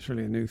or whether it's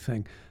really a new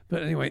thing.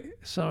 But anyway,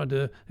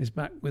 Sourdur is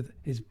back with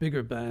his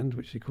bigger band,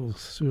 which he calls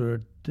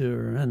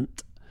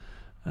Sourdurant.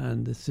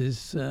 And this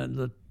is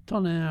Le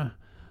Tonnerre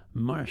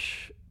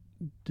Marche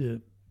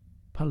de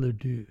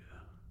Paludu.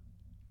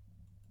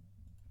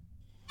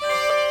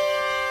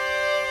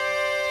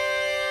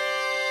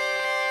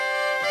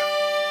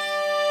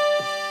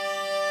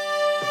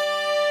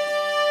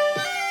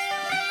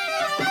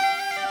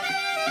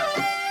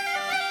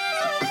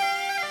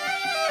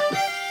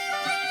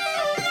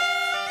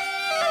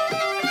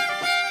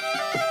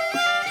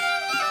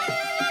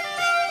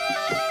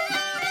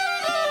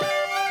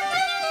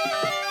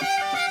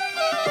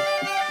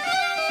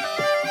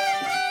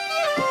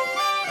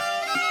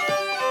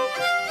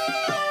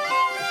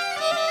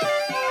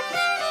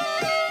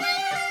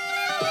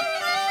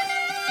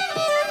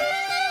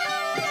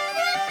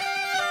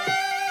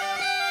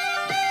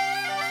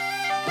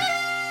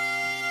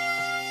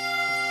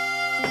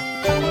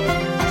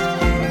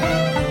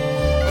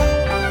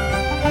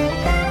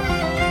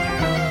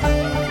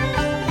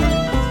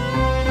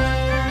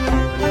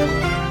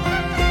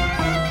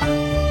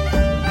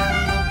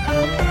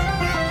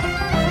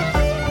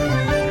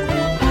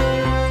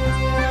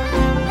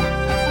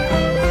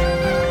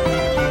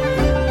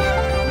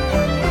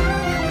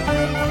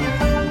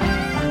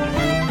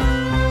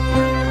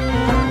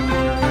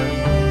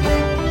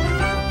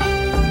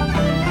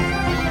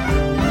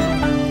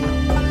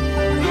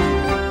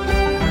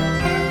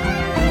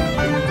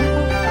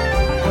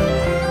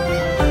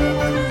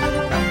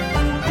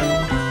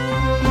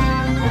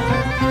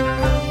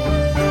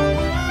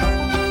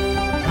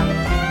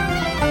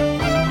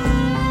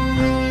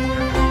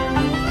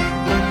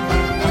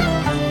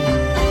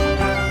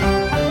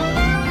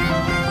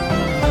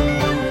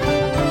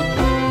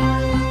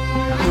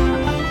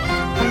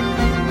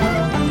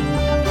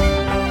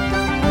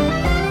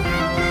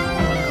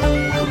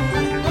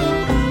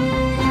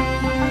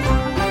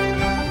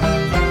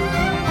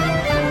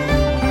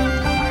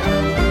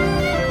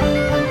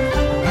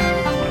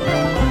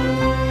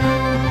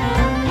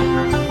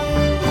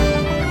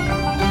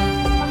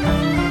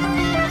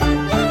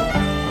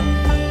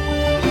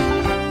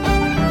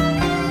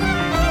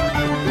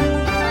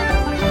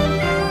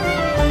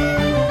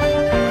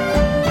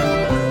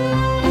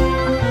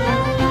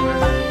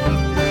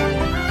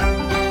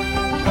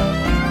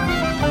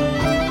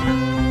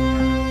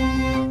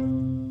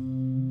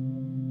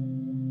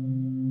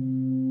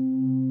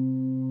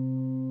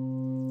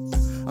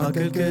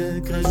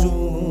 Qualche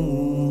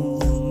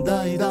crejun,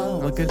 daida,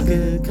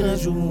 qualche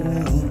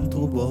crejun,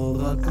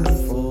 trubora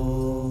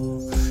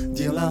culfo,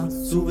 dir la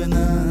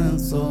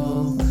souvenanza,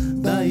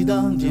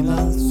 daida, dir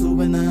la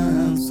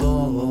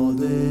souvenanza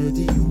de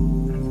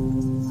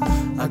Dio,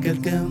 a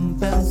qualquem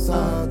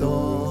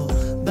pensado,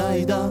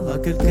 daida, a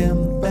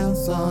qualquem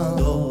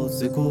pensado,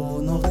 se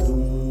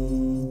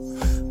conostum,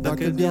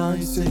 daquel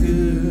bien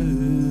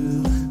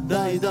seguro,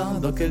 daida,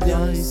 daquel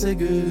bien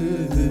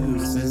seguro,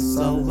 se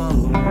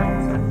salvarão.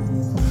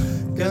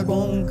 Quel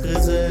bon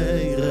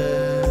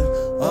cresere,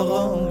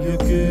 oran lieu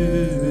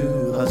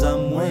cura,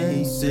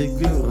 jamais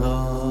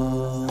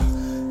segura,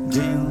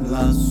 din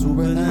la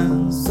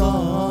souvenanza,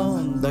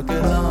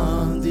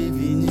 daquela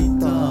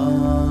divinità.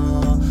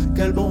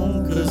 Quel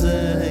bon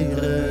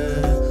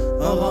cresere,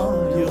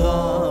 oran lieu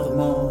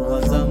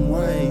rarement,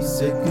 jamais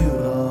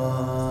segura,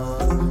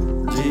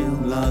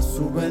 din la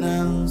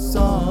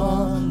souvenanza,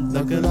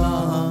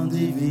 daquela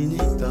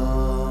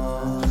divinità.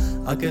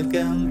 A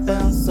qualquem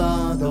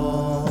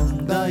pensado,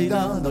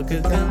 daida, da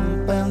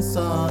qualquem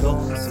pensado,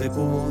 se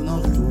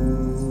conosco,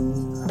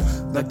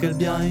 daquel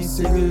bien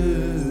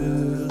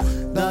seguro,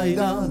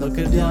 daida,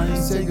 daquel bien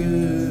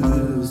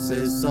seguro,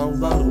 se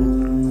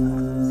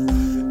salvarão.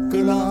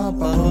 Que la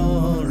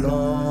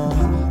parola,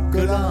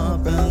 que la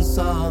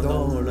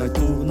pensado, la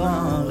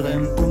tornare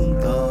in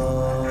punta.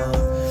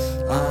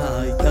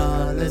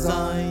 Aitales,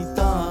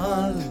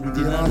 aital,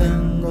 di la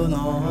lingua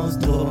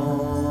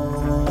nostra.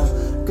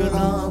 Que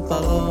la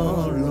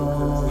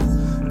parola,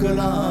 que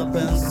la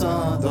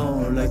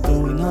pensado, la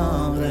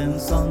tornare in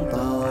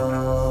santa.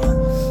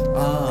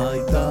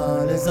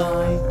 Aitales,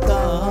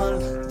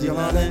 aital, di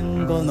la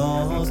lingua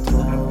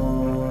nostra.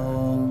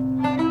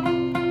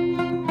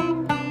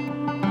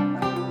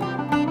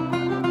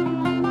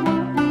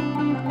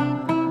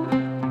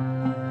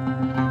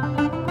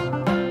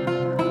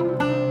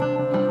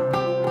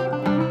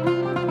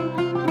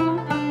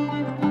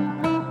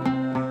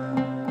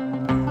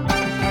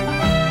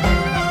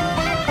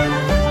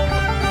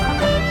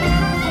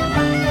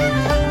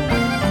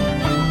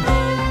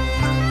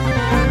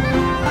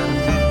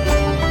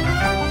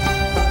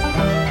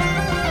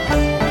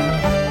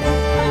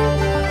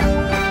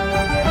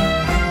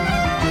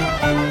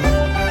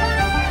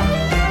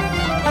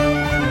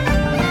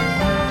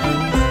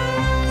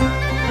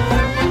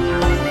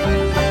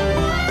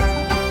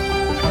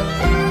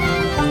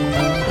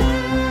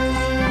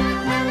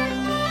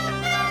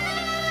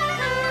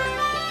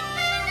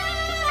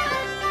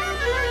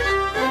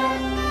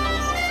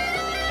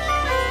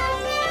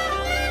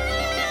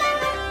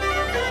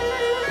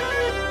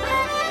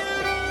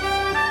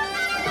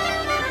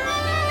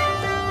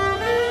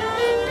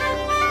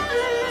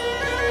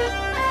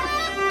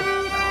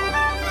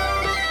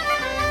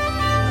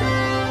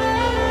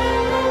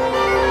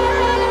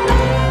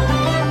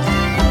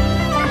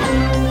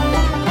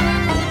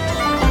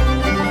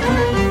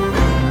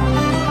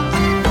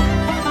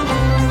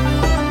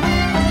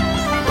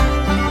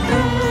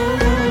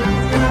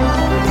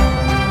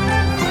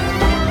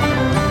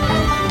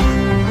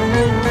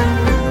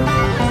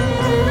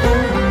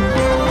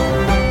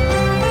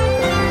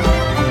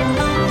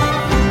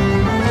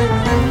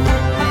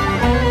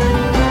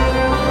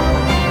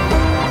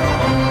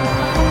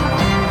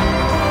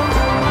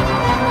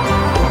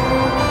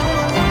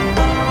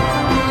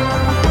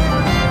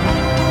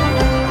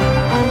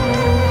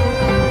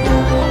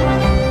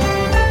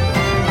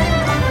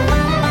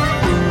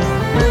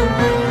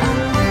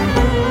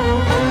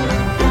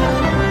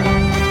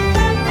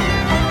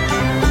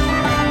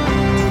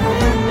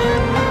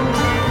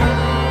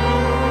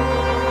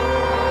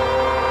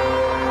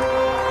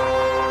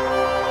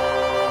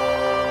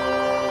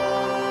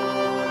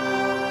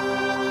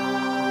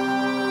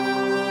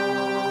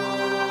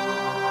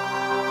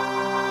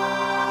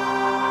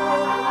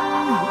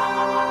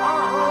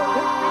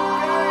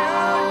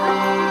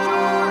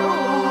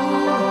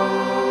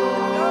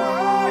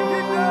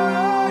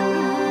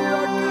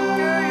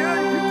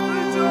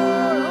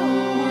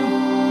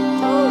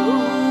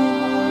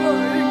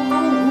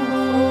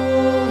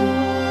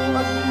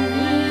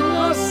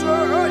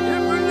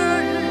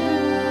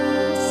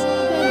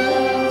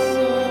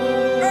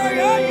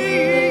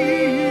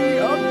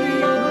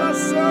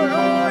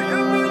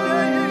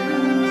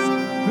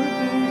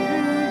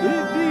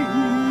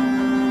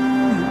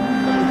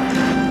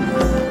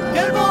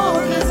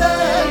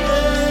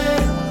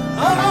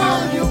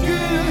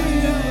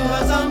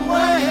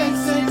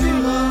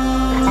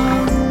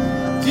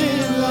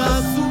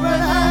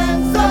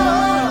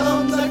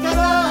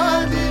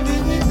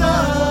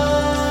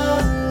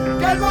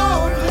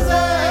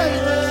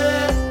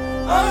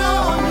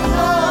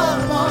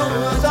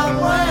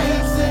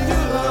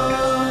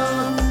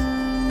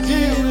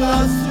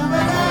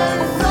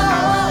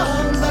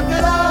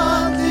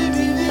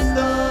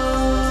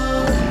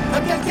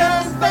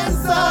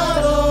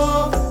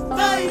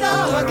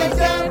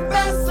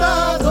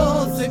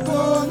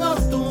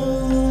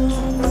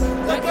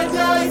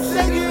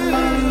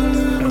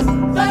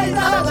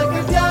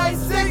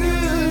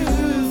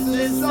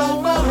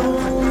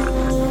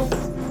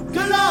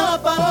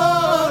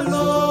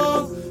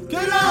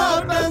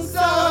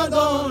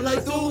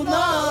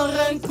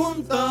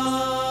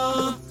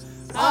 Santa.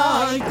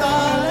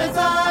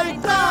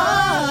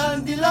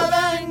 Aital, di la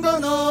lingua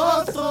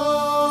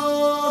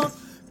nostra,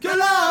 che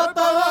la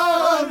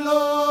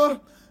parola,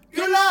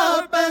 che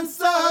la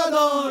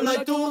pensata,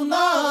 la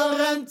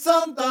tornare in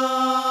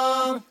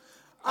Santa.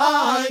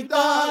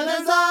 Aital,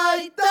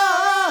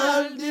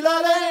 di la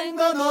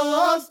lingua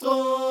nostra.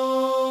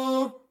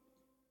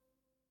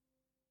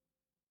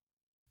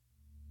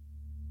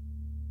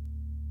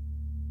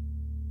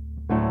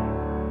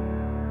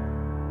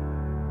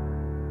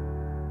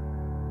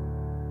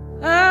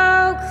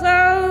 Oh,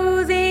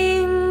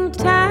 closing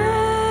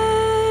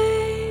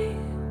time,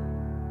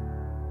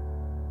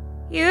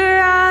 you're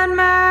on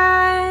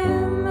my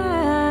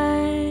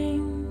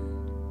mind.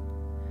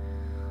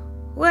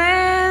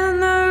 When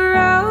the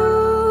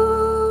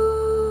road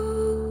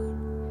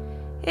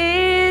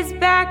is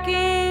back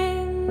inside,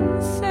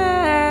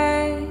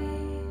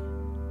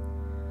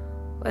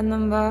 when the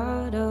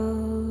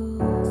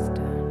bottle's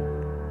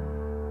done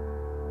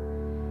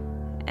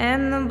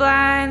and the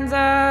blinds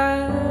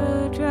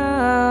are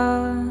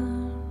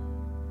drawn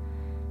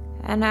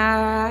and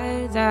our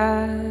eyes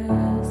are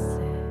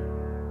set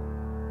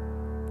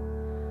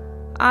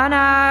on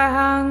our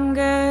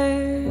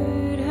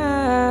hungered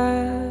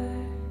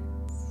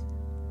hearts,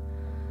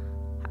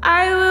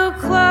 I will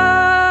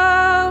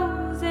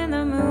close in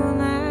the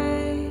moonlight.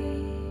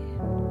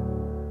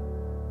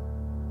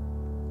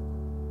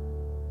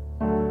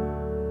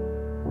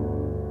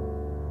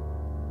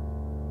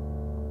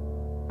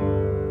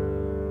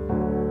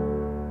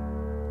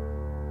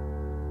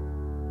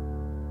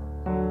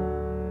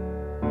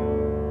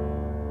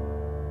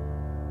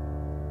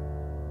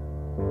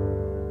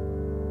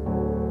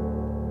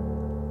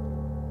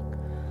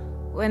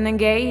 When the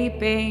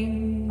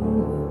gaping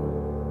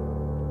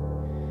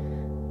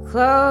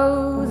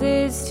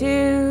closes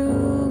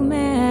to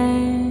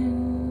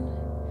men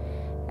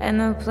and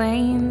the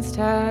planes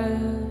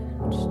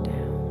touch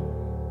down,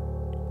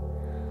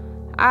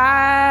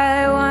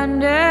 I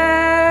wonder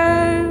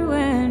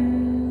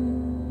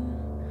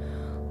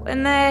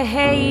when the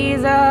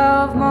haze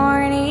of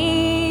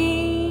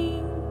morning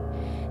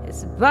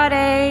is but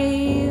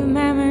a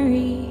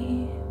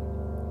memory,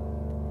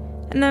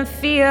 and the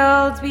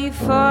fields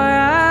before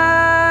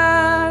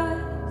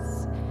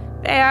us,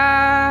 they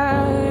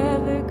are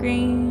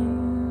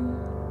evergreen.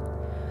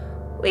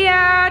 We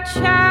are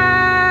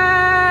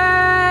childless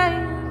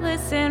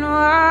and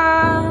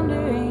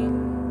wandering,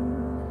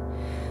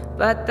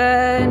 but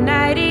the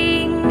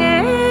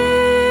nightingale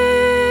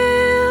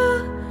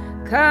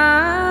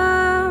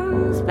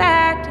comes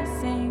back to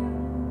sing,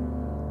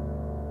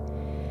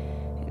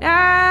 and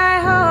I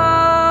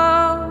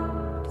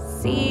hope to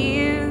see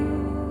you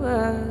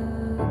again.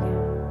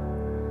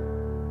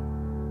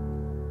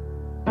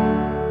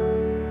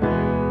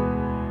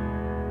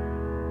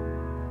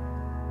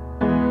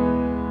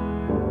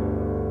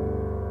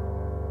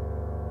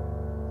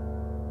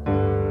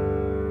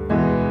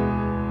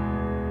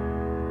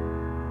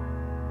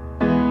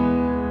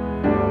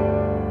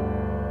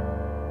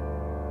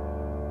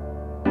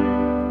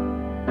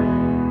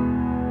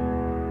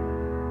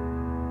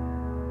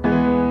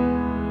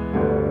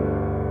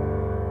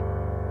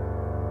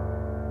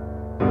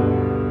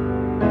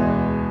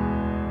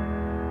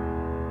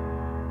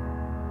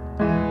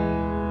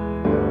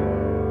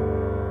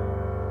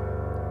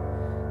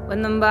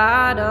 When the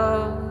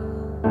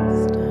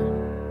bottle's done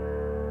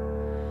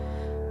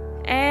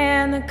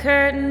and the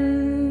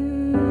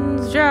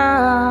curtains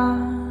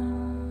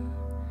drawn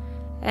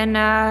and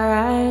our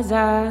eyes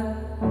are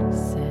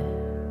set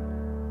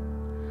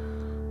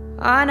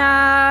on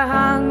our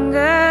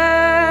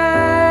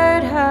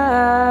hungered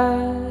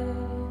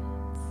hearts,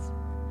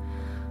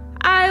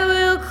 I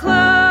will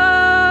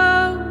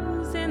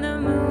close in the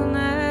moonlight.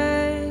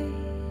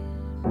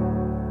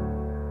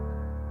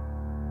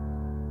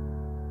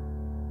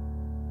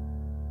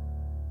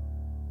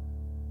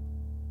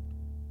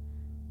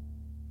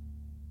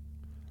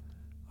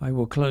 I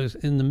Will Close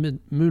in the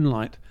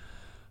Moonlight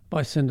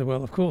by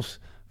Cinderwell, of course,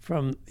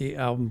 from the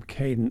album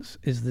Cadence.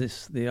 Is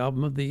this the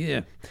album of the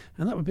year?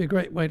 And that would be a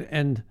great way to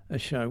end a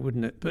show,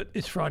 wouldn't it? But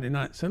it's Friday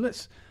night, so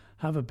let's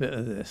have a bit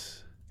of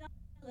this.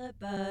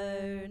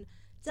 Dial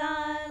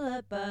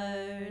a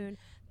bone,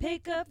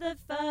 pick up the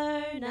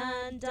phone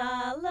and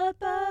dial a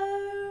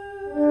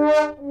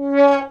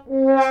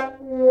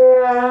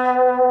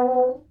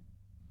bone.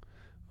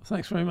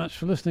 Thanks very much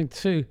for listening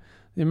to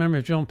the In Memory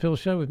of John Peel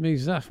show with me,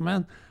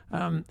 Zafman.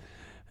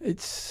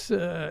 It's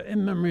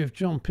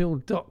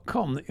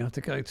inmemoryofjohnpeel.com that you have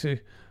to go to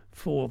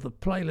for the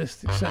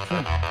playlist,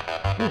 etc.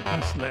 Oh,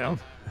 that's loud.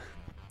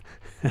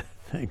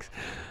 Thanks.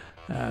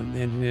 The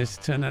engineers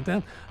turn that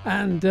down.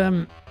 And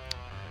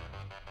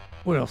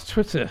what else?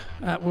 Twitter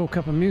at World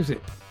Cup of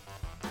Music.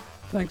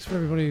 Thanks for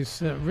everybody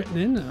who's written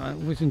in. I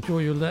always enjoy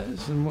your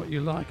letters and what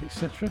you like,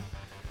 etc.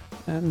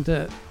 And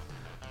the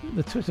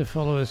Twitter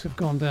followers have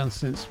gone down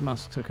since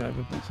Musk took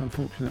over. That's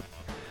unfortunate.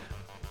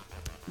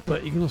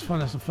 But you can also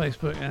find us on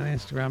Facebook and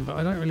Instagram, but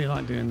I don't really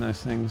like doing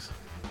those things.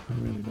 I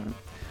really don't.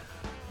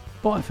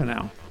 Bye for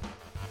now.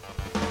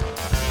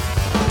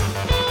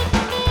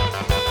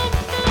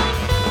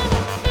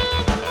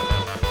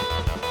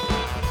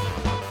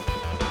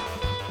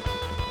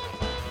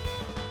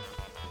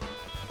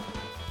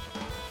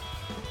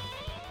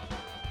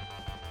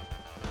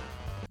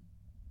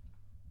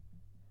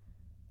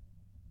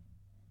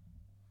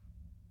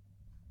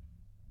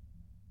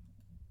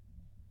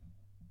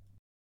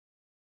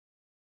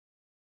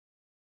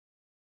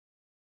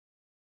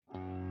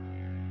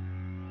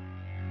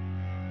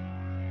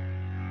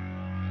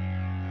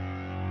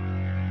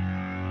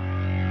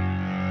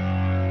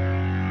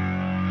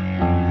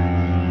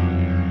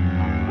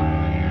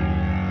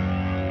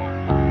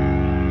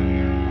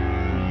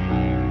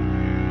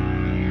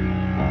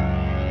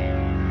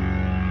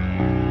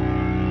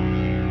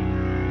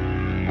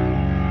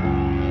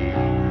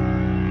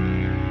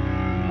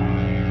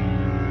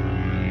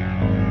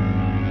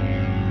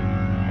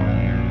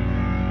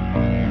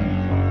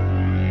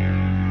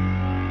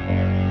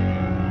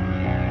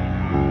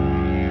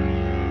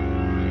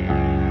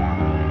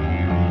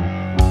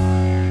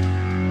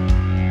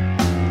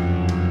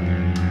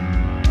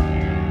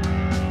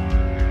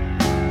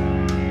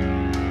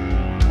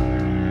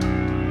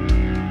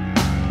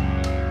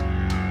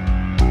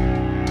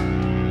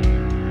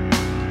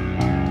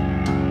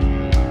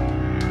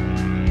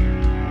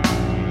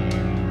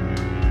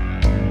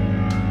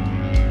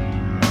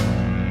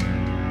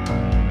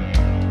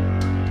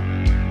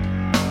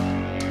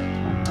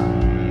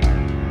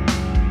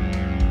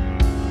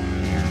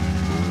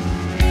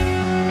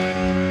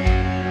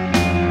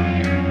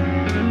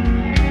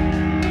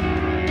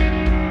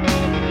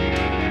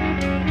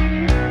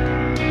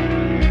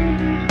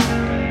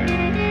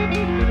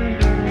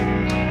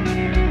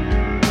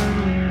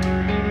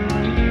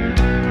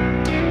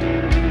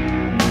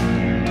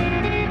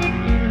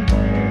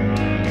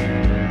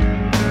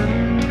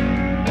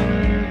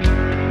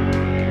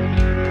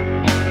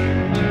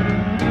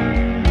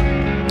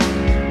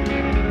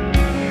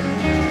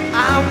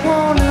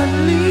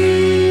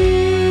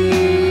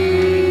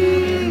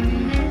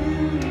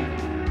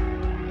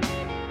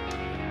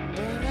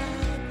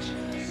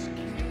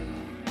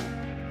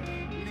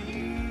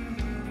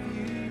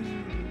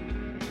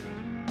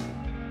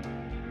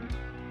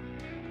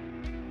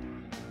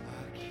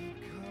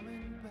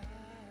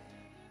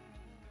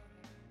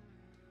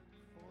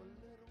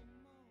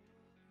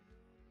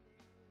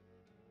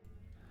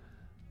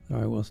 There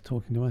I was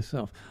talking to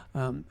myself.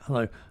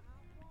 Hello.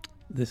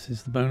 This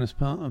is the bonus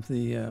part of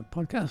the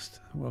podcast.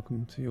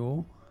 Welcome to you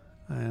all.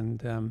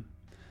 And a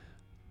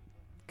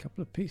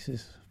couple of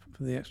pieces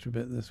for the extra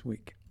bit this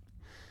week.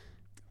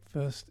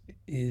 First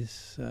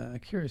is a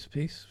curious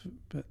piece,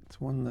 but it's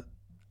one that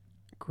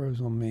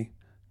grows on me,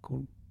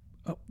 called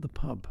Up the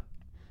Pub.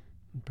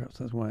 And perhaps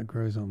that's why it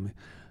grows on me.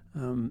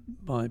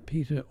 By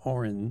Peter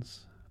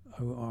Orins,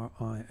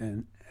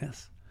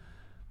 O-R-I-N-S.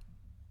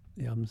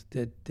 The album's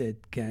Dead Dead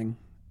Gang.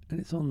 And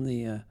it's on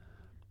the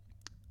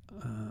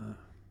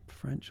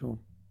French or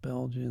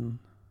Belgian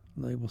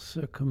label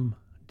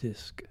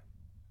Circumdisc.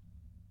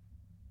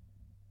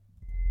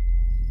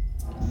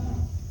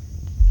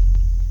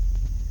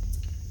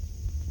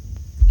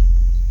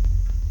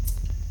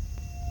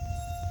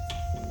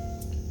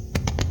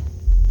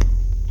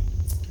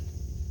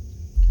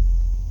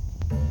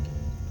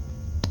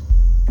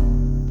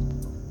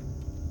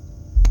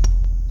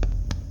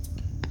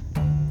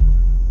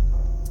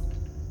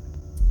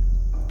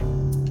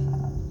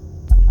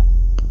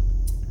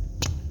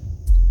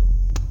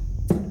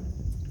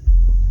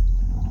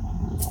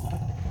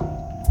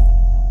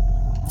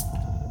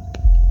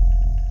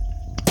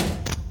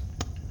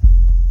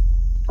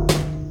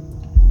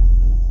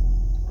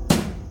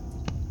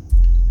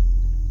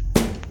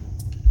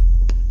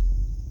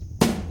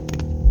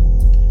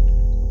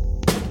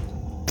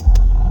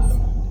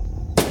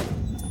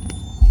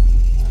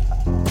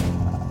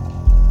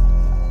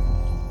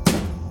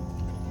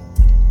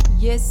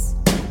 Yes,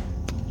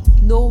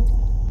 no,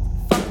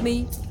 fuck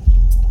me.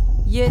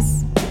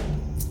 Yes,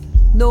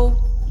 no,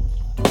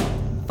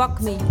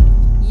 fuck me.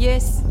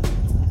 Yes.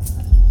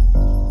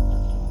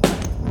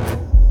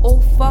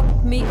 Oh,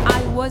 fuck me,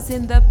 I was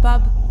in the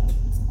pub.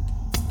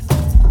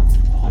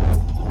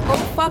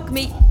 Oh, fuck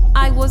me,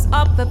 I was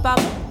up the pub.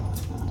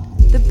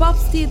 The pub's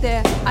still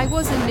there, I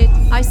wasn't it.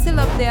 I still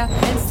up there,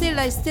 and still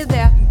I still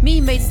there. Me,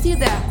 mate, still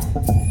there.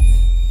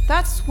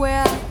 That's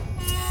where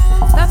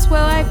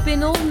I've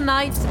been all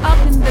night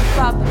up in the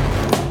pub.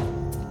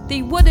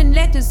 They wouldn't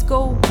let us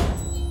go.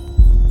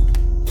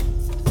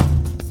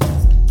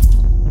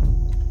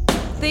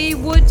 They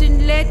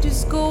wouldn't let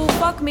us go.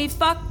 Fuck me,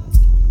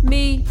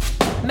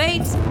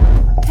 mate,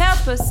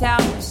 help us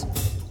out.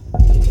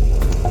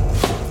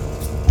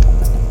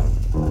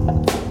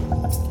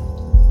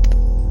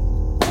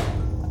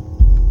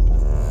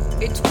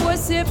 It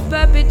was a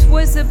pub, it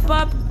was a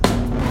pub.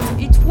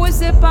 It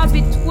was a pub,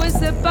 it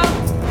was a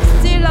pub.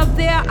 Still up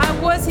there, I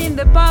was in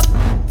the pub.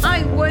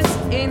 I was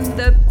in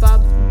the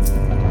pub.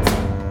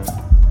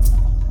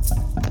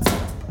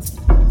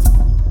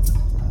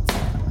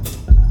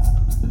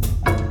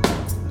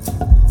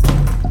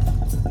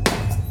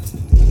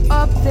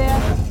 Up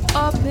there,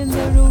 up in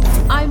the roof,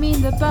 I'm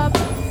in the pub.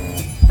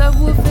 The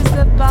roof is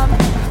the pub.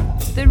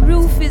 The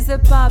roof is the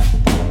pub.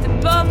 The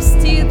pub's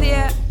still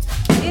there,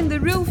 in the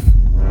roof.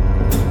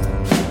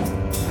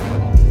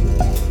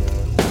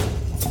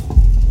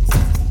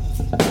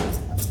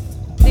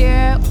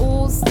 They're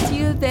all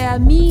still there,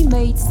 me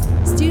mates,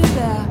 still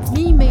there,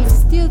 me mates,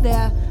 still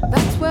there.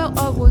 That's where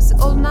I was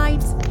all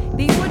night.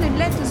 They wouldn't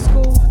let us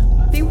go,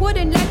 they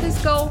wouldn't let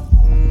us go.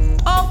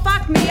 Oh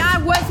fuck me, I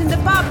was in the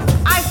pub.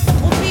 I've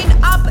been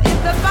up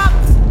in the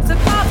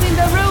pub in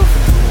the roof.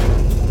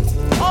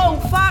 Oh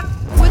fuck,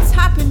 what's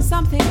happened?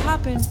 Something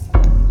happened.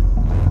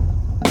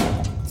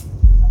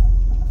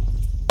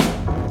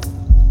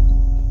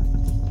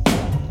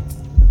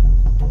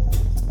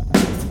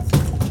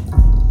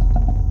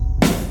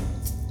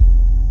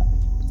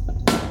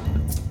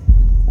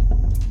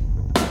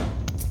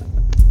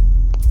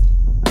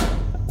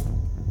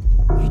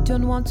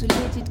 Don't want to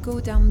let it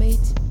go down, mate.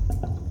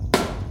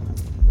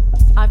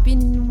 I've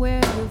been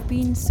where you've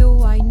been,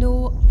 so I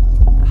know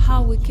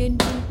how it can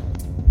be.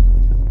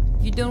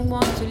 You don't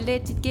want to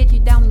let it get you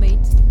down, mate.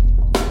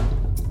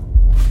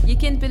 You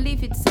can't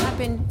believe it's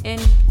happened, and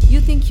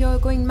you think you're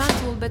going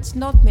mental, but it's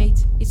not,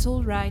 mate. It's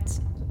alright.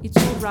 It's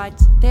alright.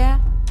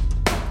 There.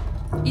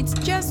 It's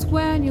just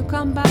when you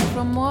come back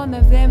from one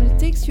of them, it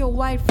takes you a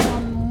while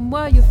from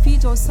where your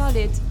feet are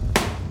solid.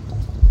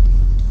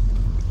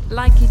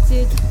 Like it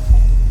did.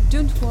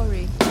 Don't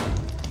worry.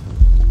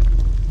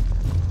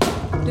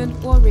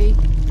 Don't worry.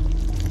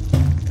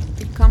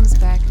 It comes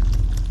back.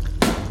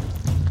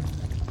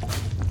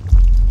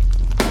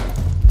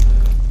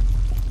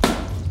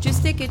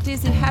 Just take it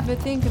easy, have a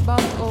think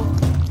about all,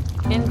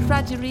 and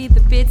gradually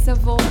the bits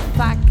of all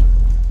back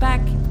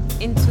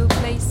into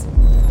place.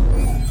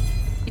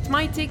 It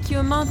might take you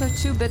a month or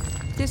two, but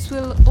this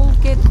will all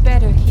get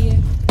better here.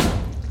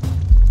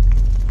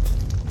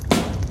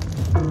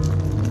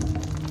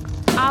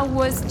 I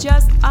was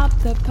just up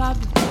the pub.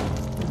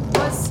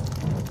 Was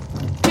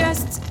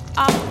just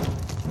up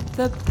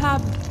the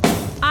pub.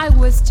 I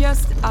was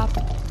just up.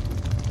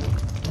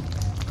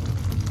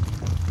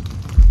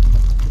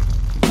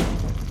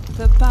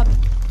 The pub.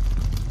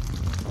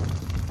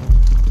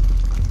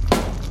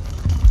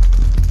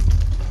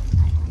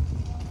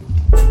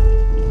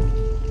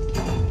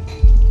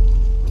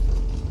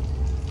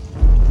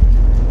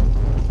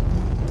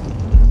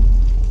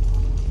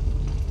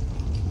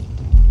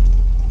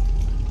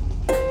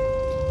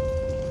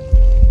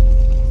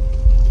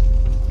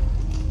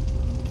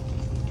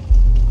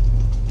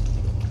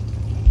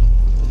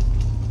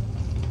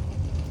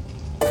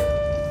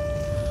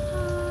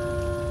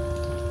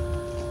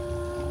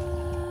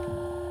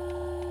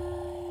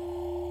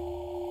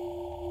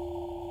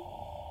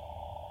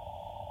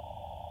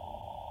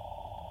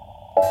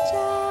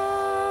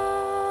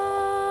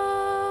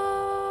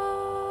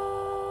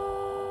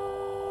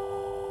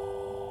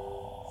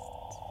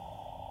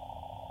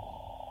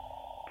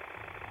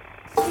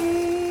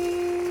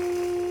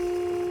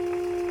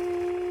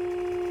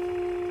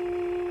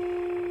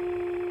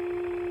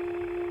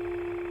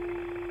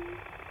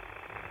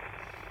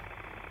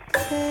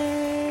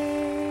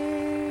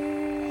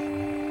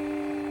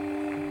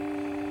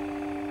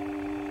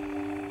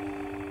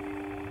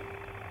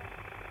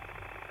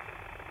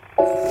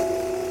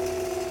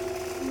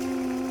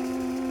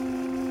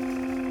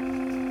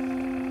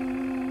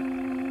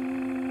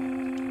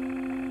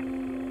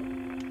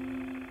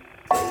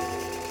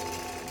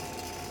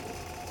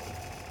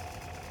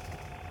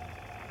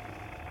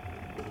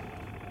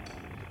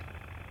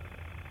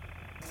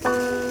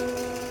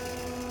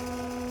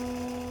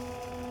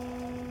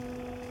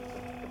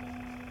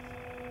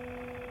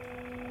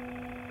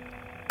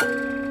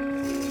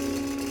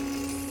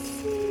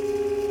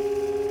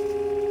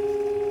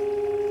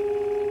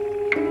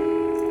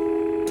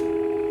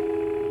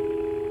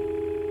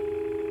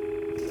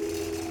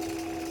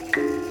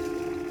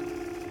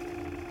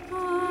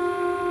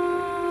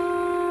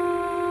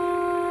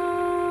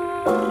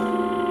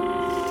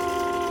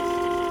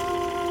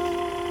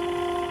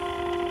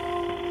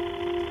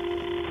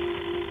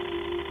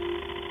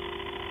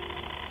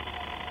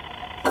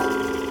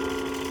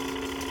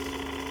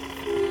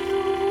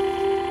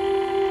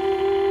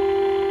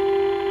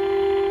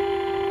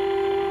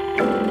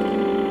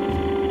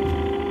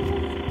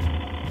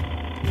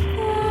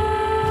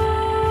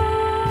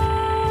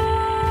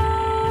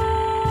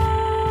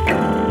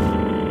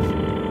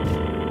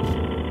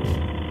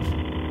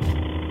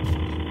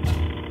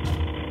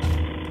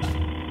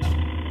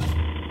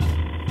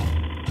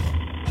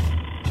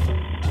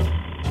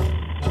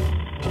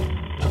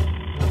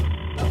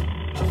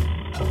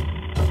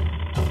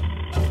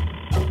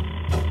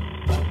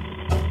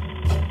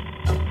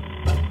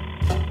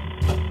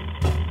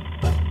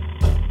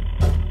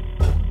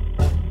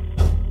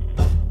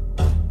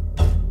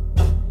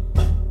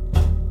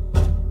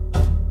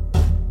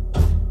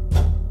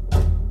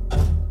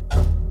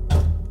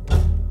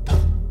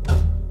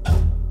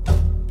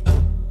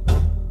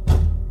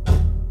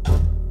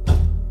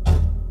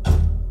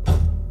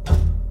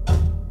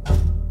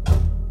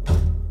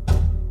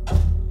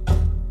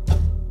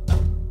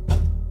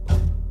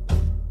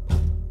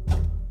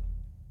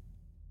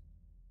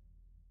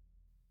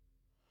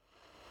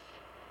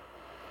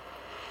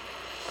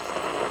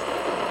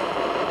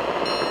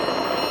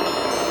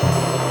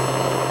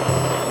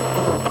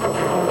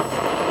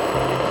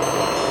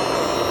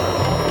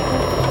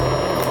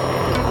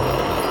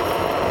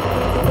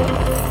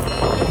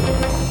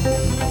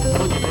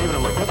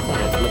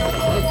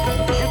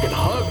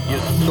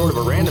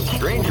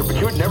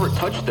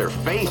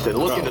 face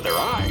and look into their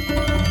eyes.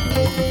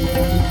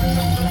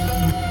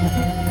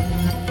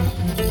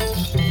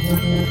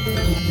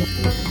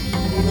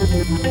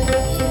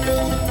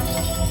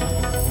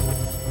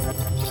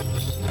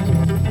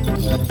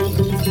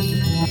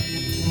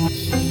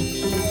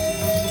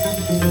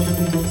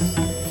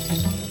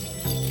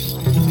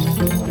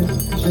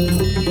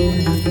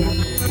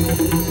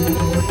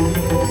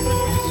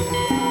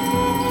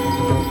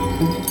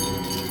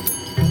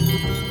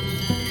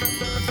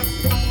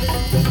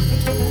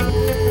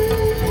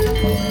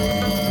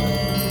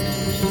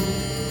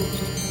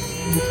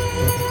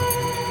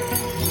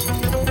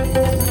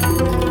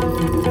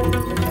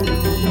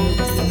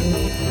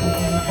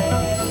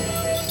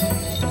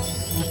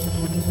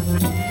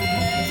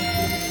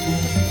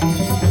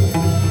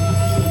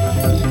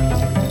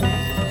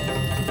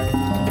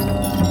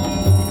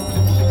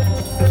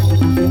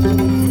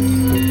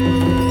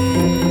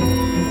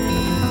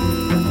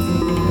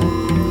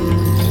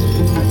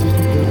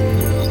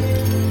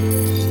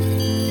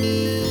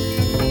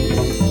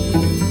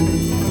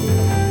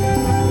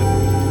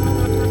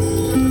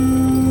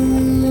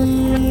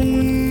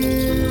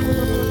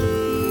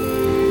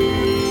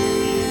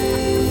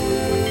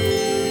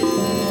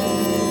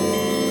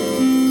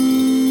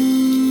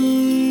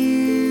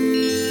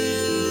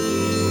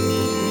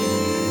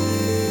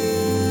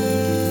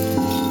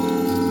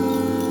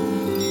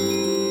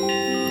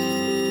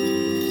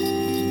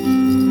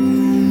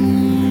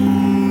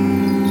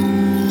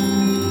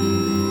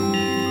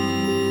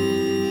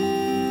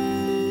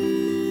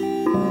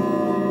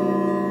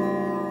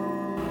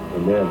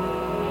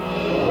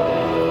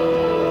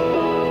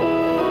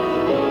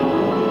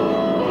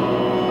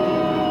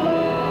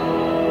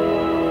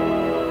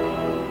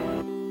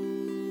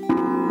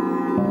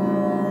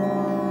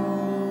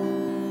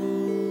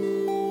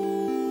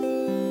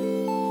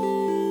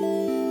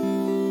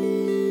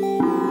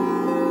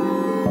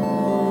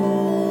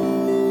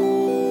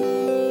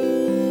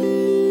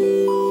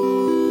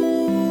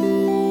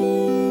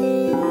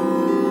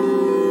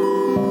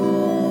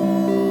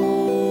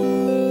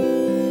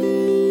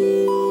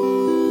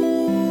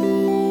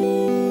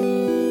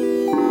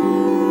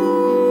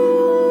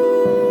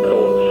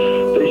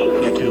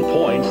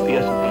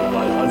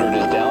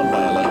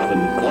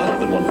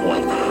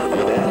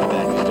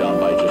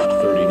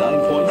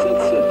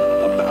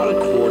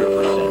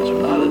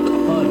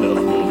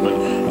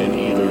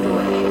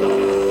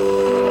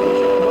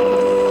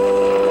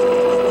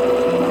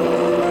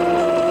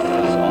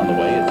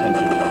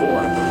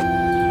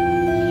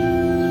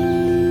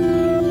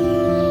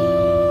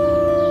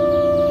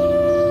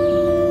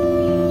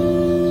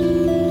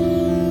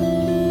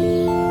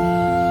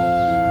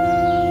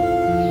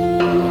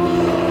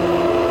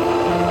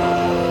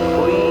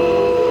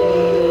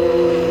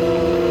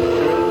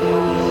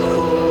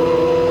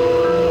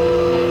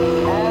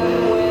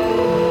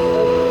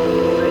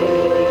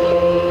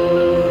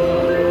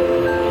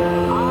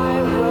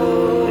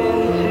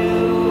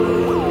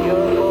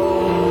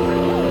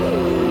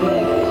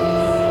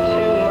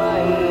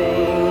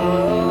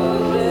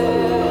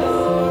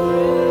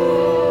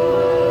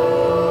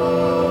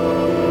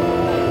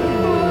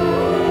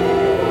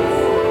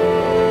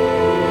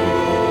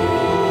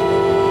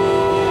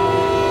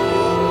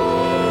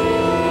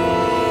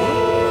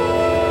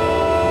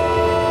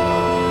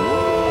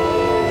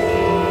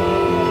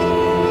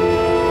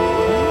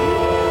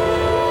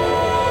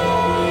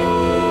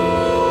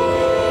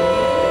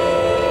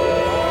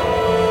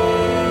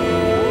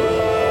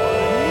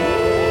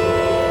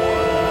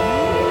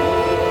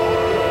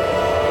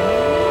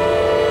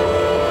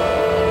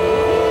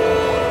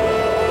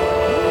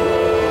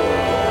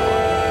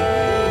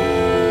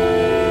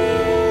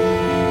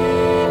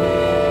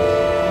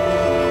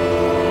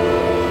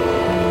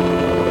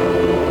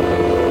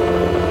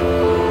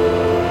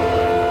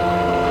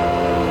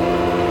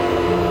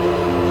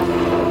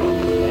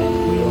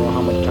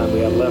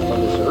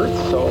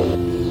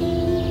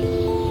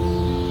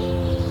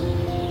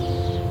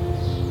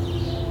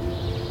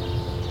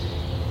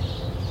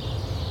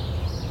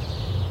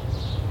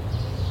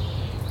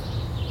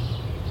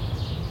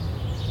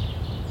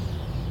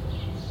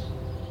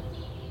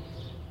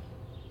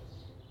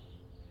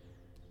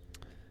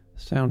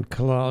 Sound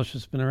collage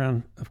has been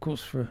around, of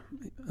course, for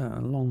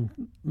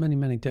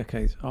many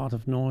decades. Art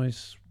of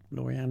Noise,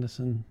 Laurie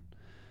Anderson,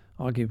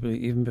 arguably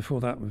even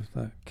before that with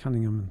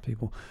Cunningham and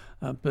people.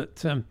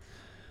 But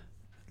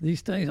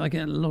these days I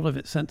get a lot of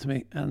it sent to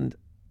me, and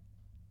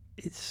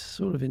it's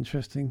sort of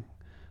interesting,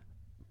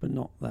 but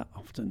not that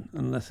often,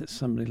 unless it's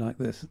somebody like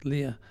this,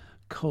 Leah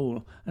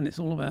Cole. And it's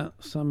all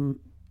about some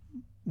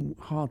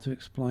hard to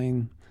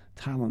explain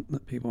talent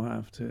that people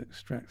have to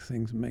extract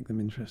things and make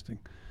them interesting.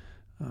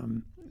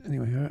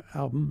 Anyway, her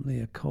album,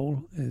 Leah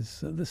Cole,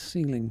 is The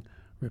Ceiling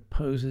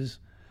Reposes,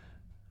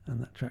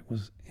 and that track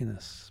was In a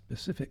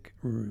Specific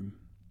Room.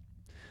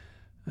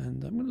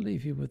 And I'm going to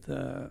leave you with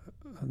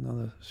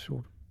another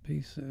short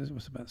piece. It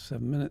was about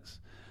 7 minutes,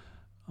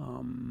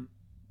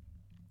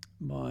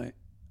 by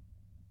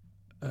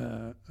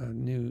a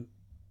new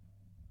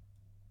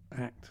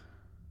act.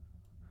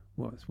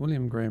 Well, it's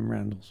William Graham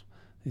Randall's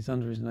He's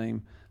under his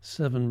name,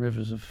 Seven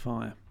Rivers of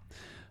Fire.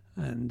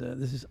 And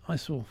this is I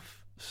Saw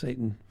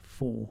Satan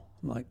Fall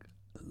Like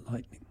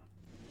Lightning.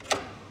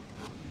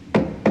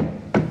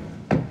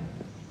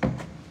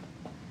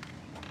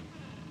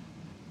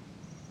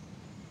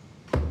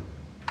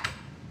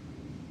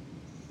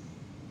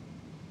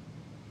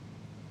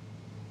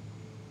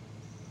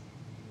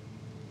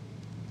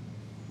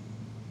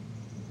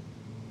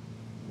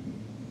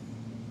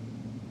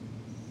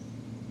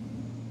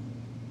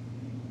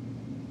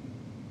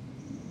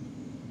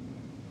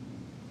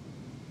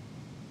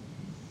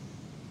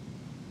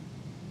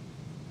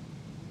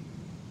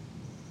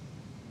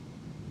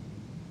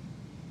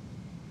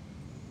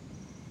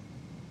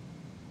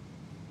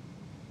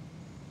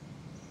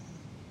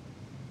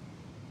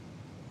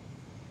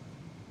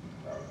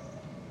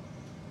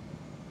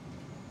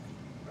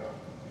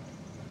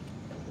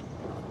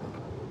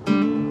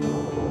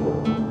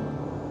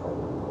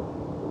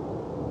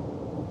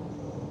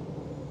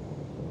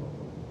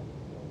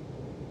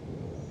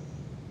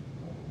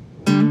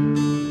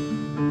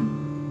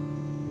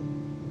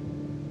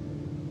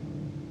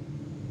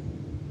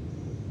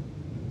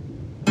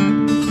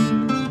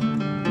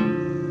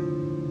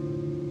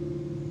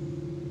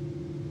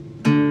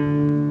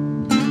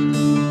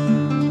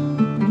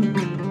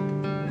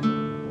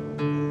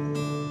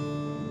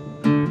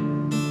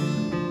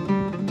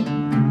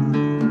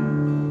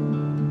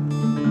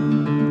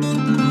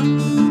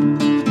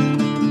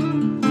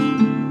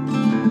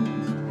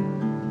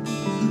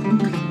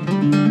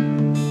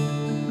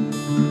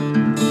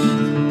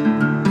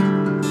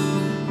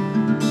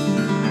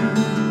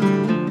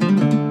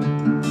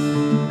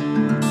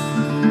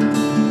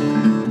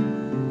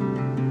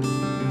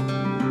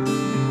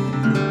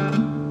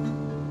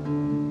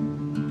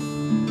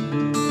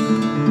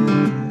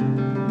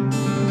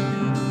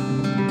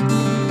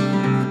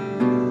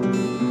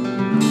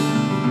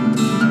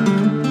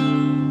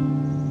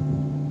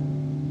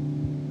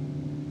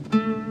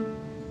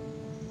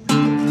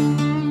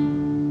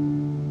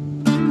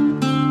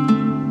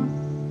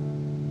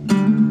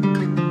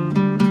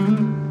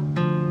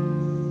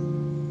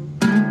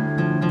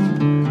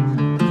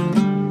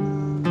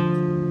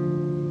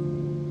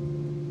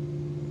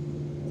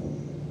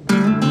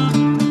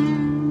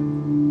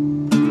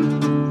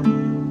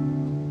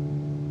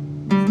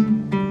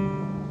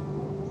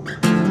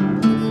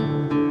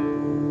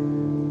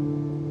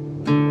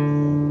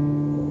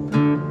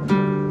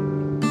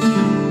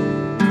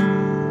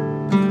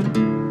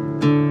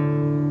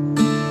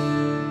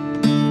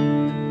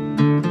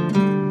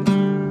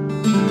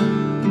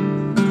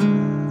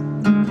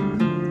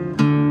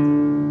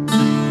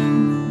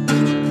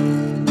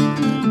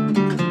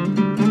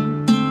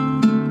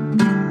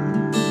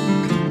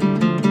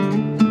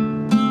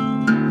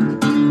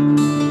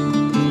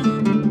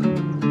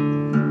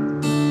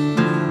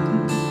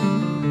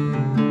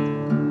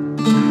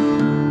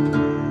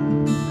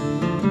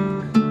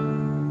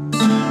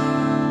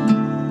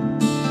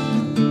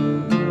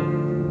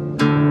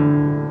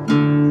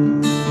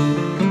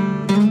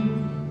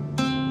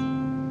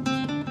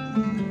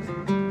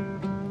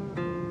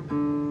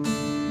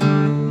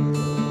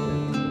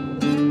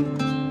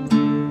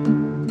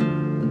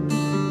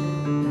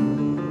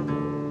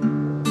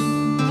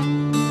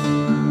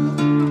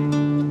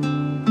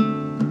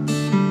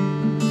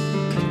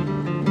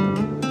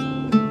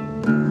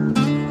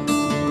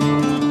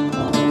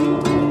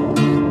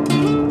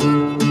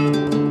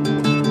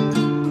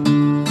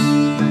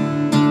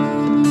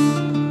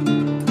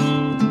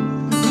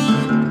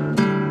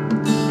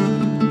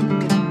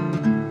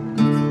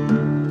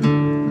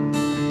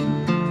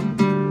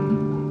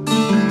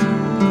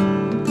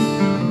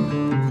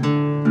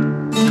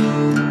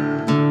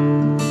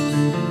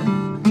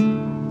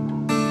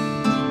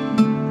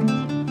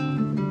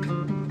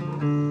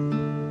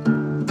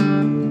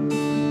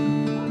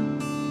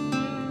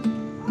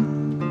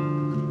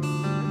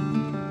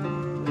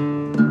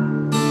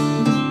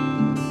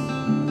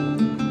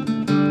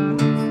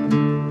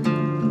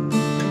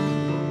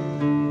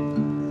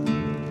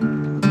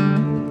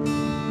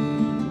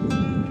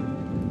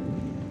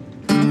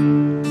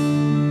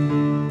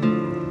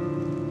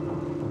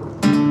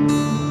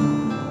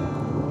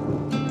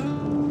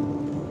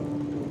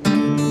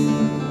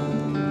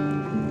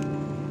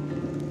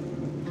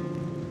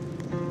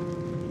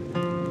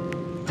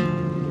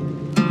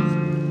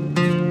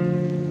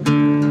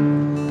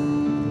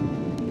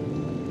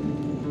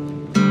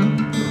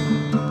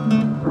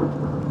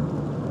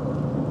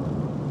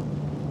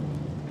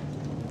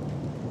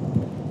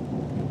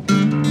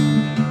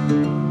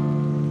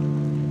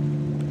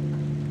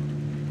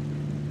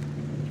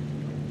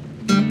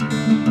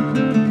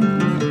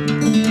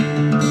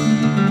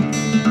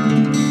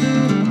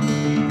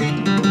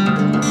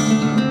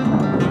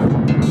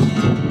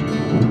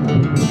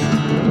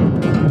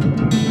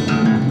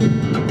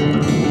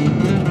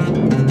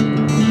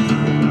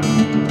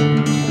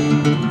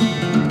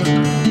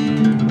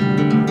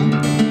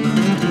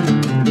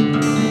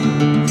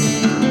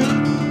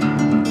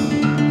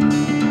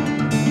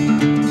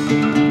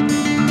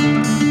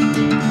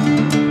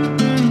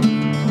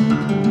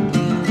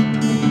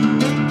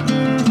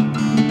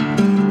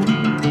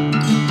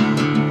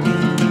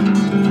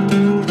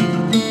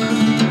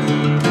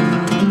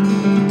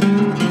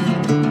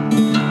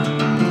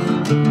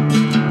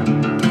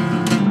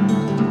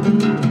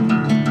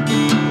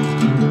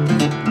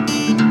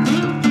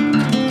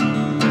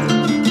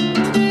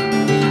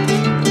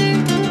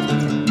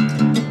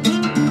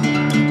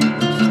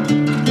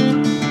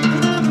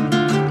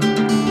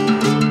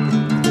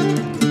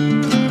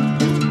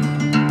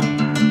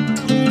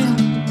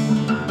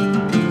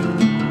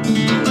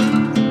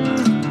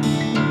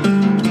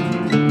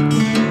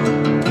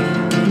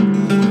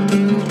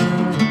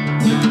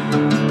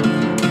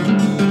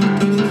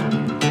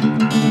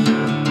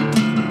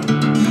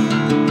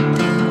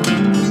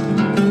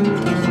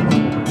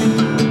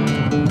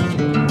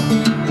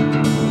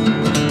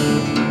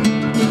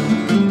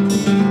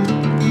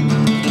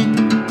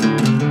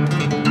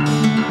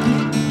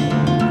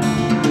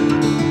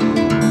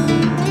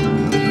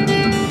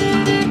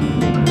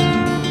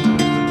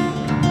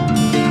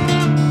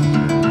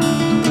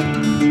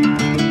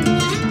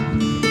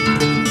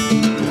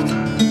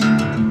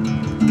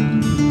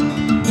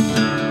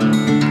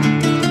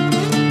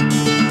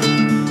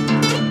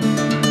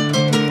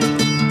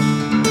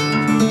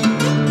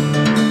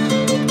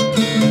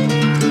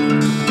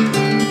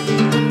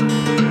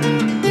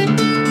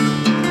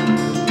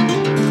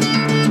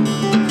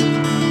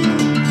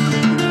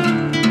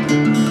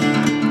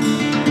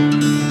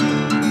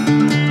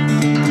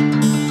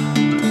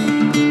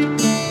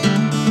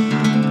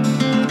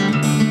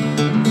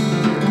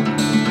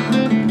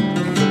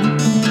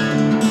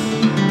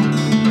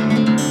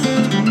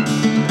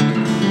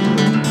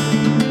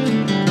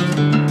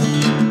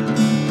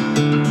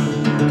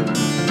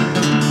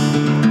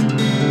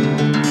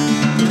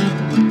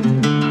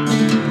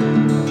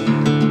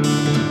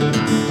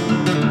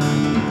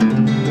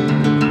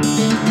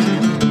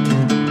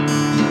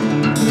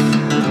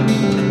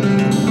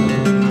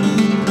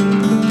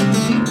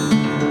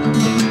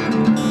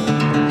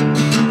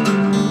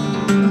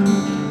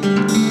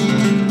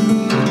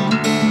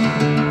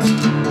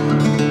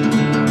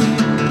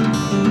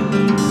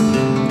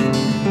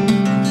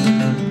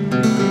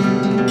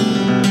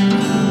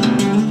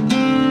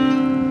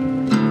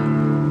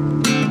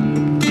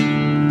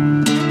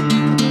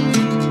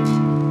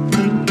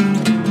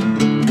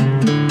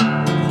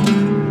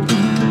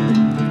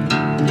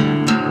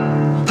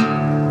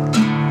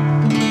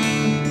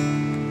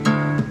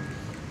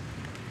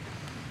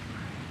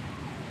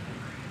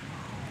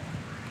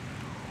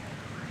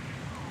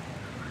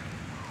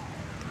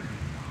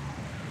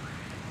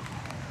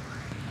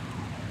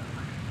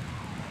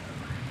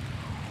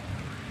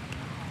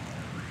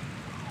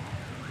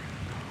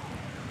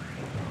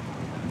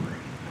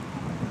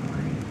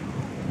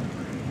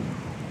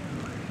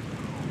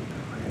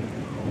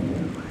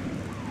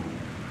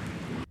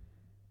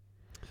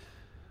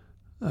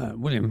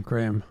 William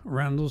Graham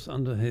Randalls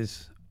under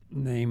his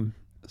name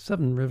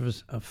 7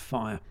 Rivers of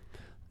Fire.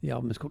 The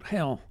album is called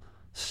Hail,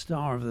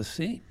 Star of the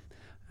Sea,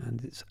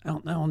 and it's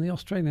out now on the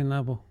Australian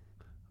label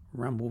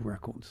Ramble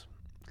Records.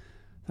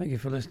 Thank you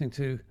for listening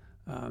to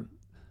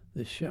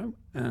this show,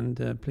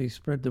 and please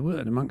spread the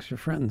word amongst your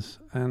friends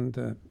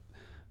and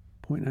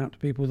point out to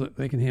people that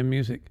they can hear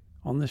music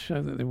on this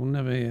show that they will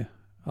never hear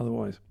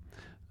otherwise,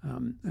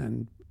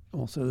 and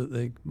also that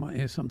they might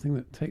hear something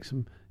that takes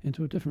them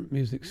into a different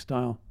music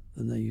style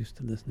than they're used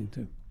to listening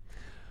to.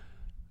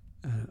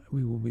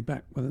 We will be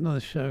back with another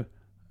show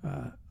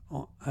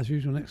as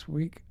usual next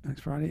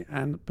Friday,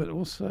 but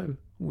also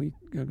we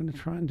are going to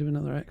try and do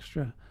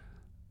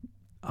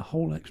a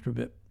whole extra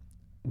bit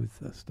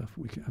with stuff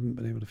we haven't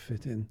been able to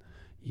fit in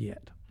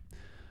yet.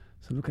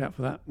 So look out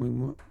for that.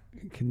 We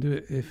can do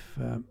it if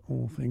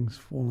all things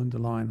fall into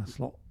line, a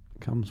slot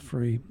comes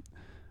free,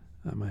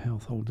 my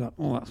health holds up,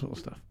 all that sort of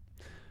stuff.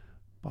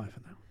 Bye for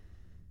now.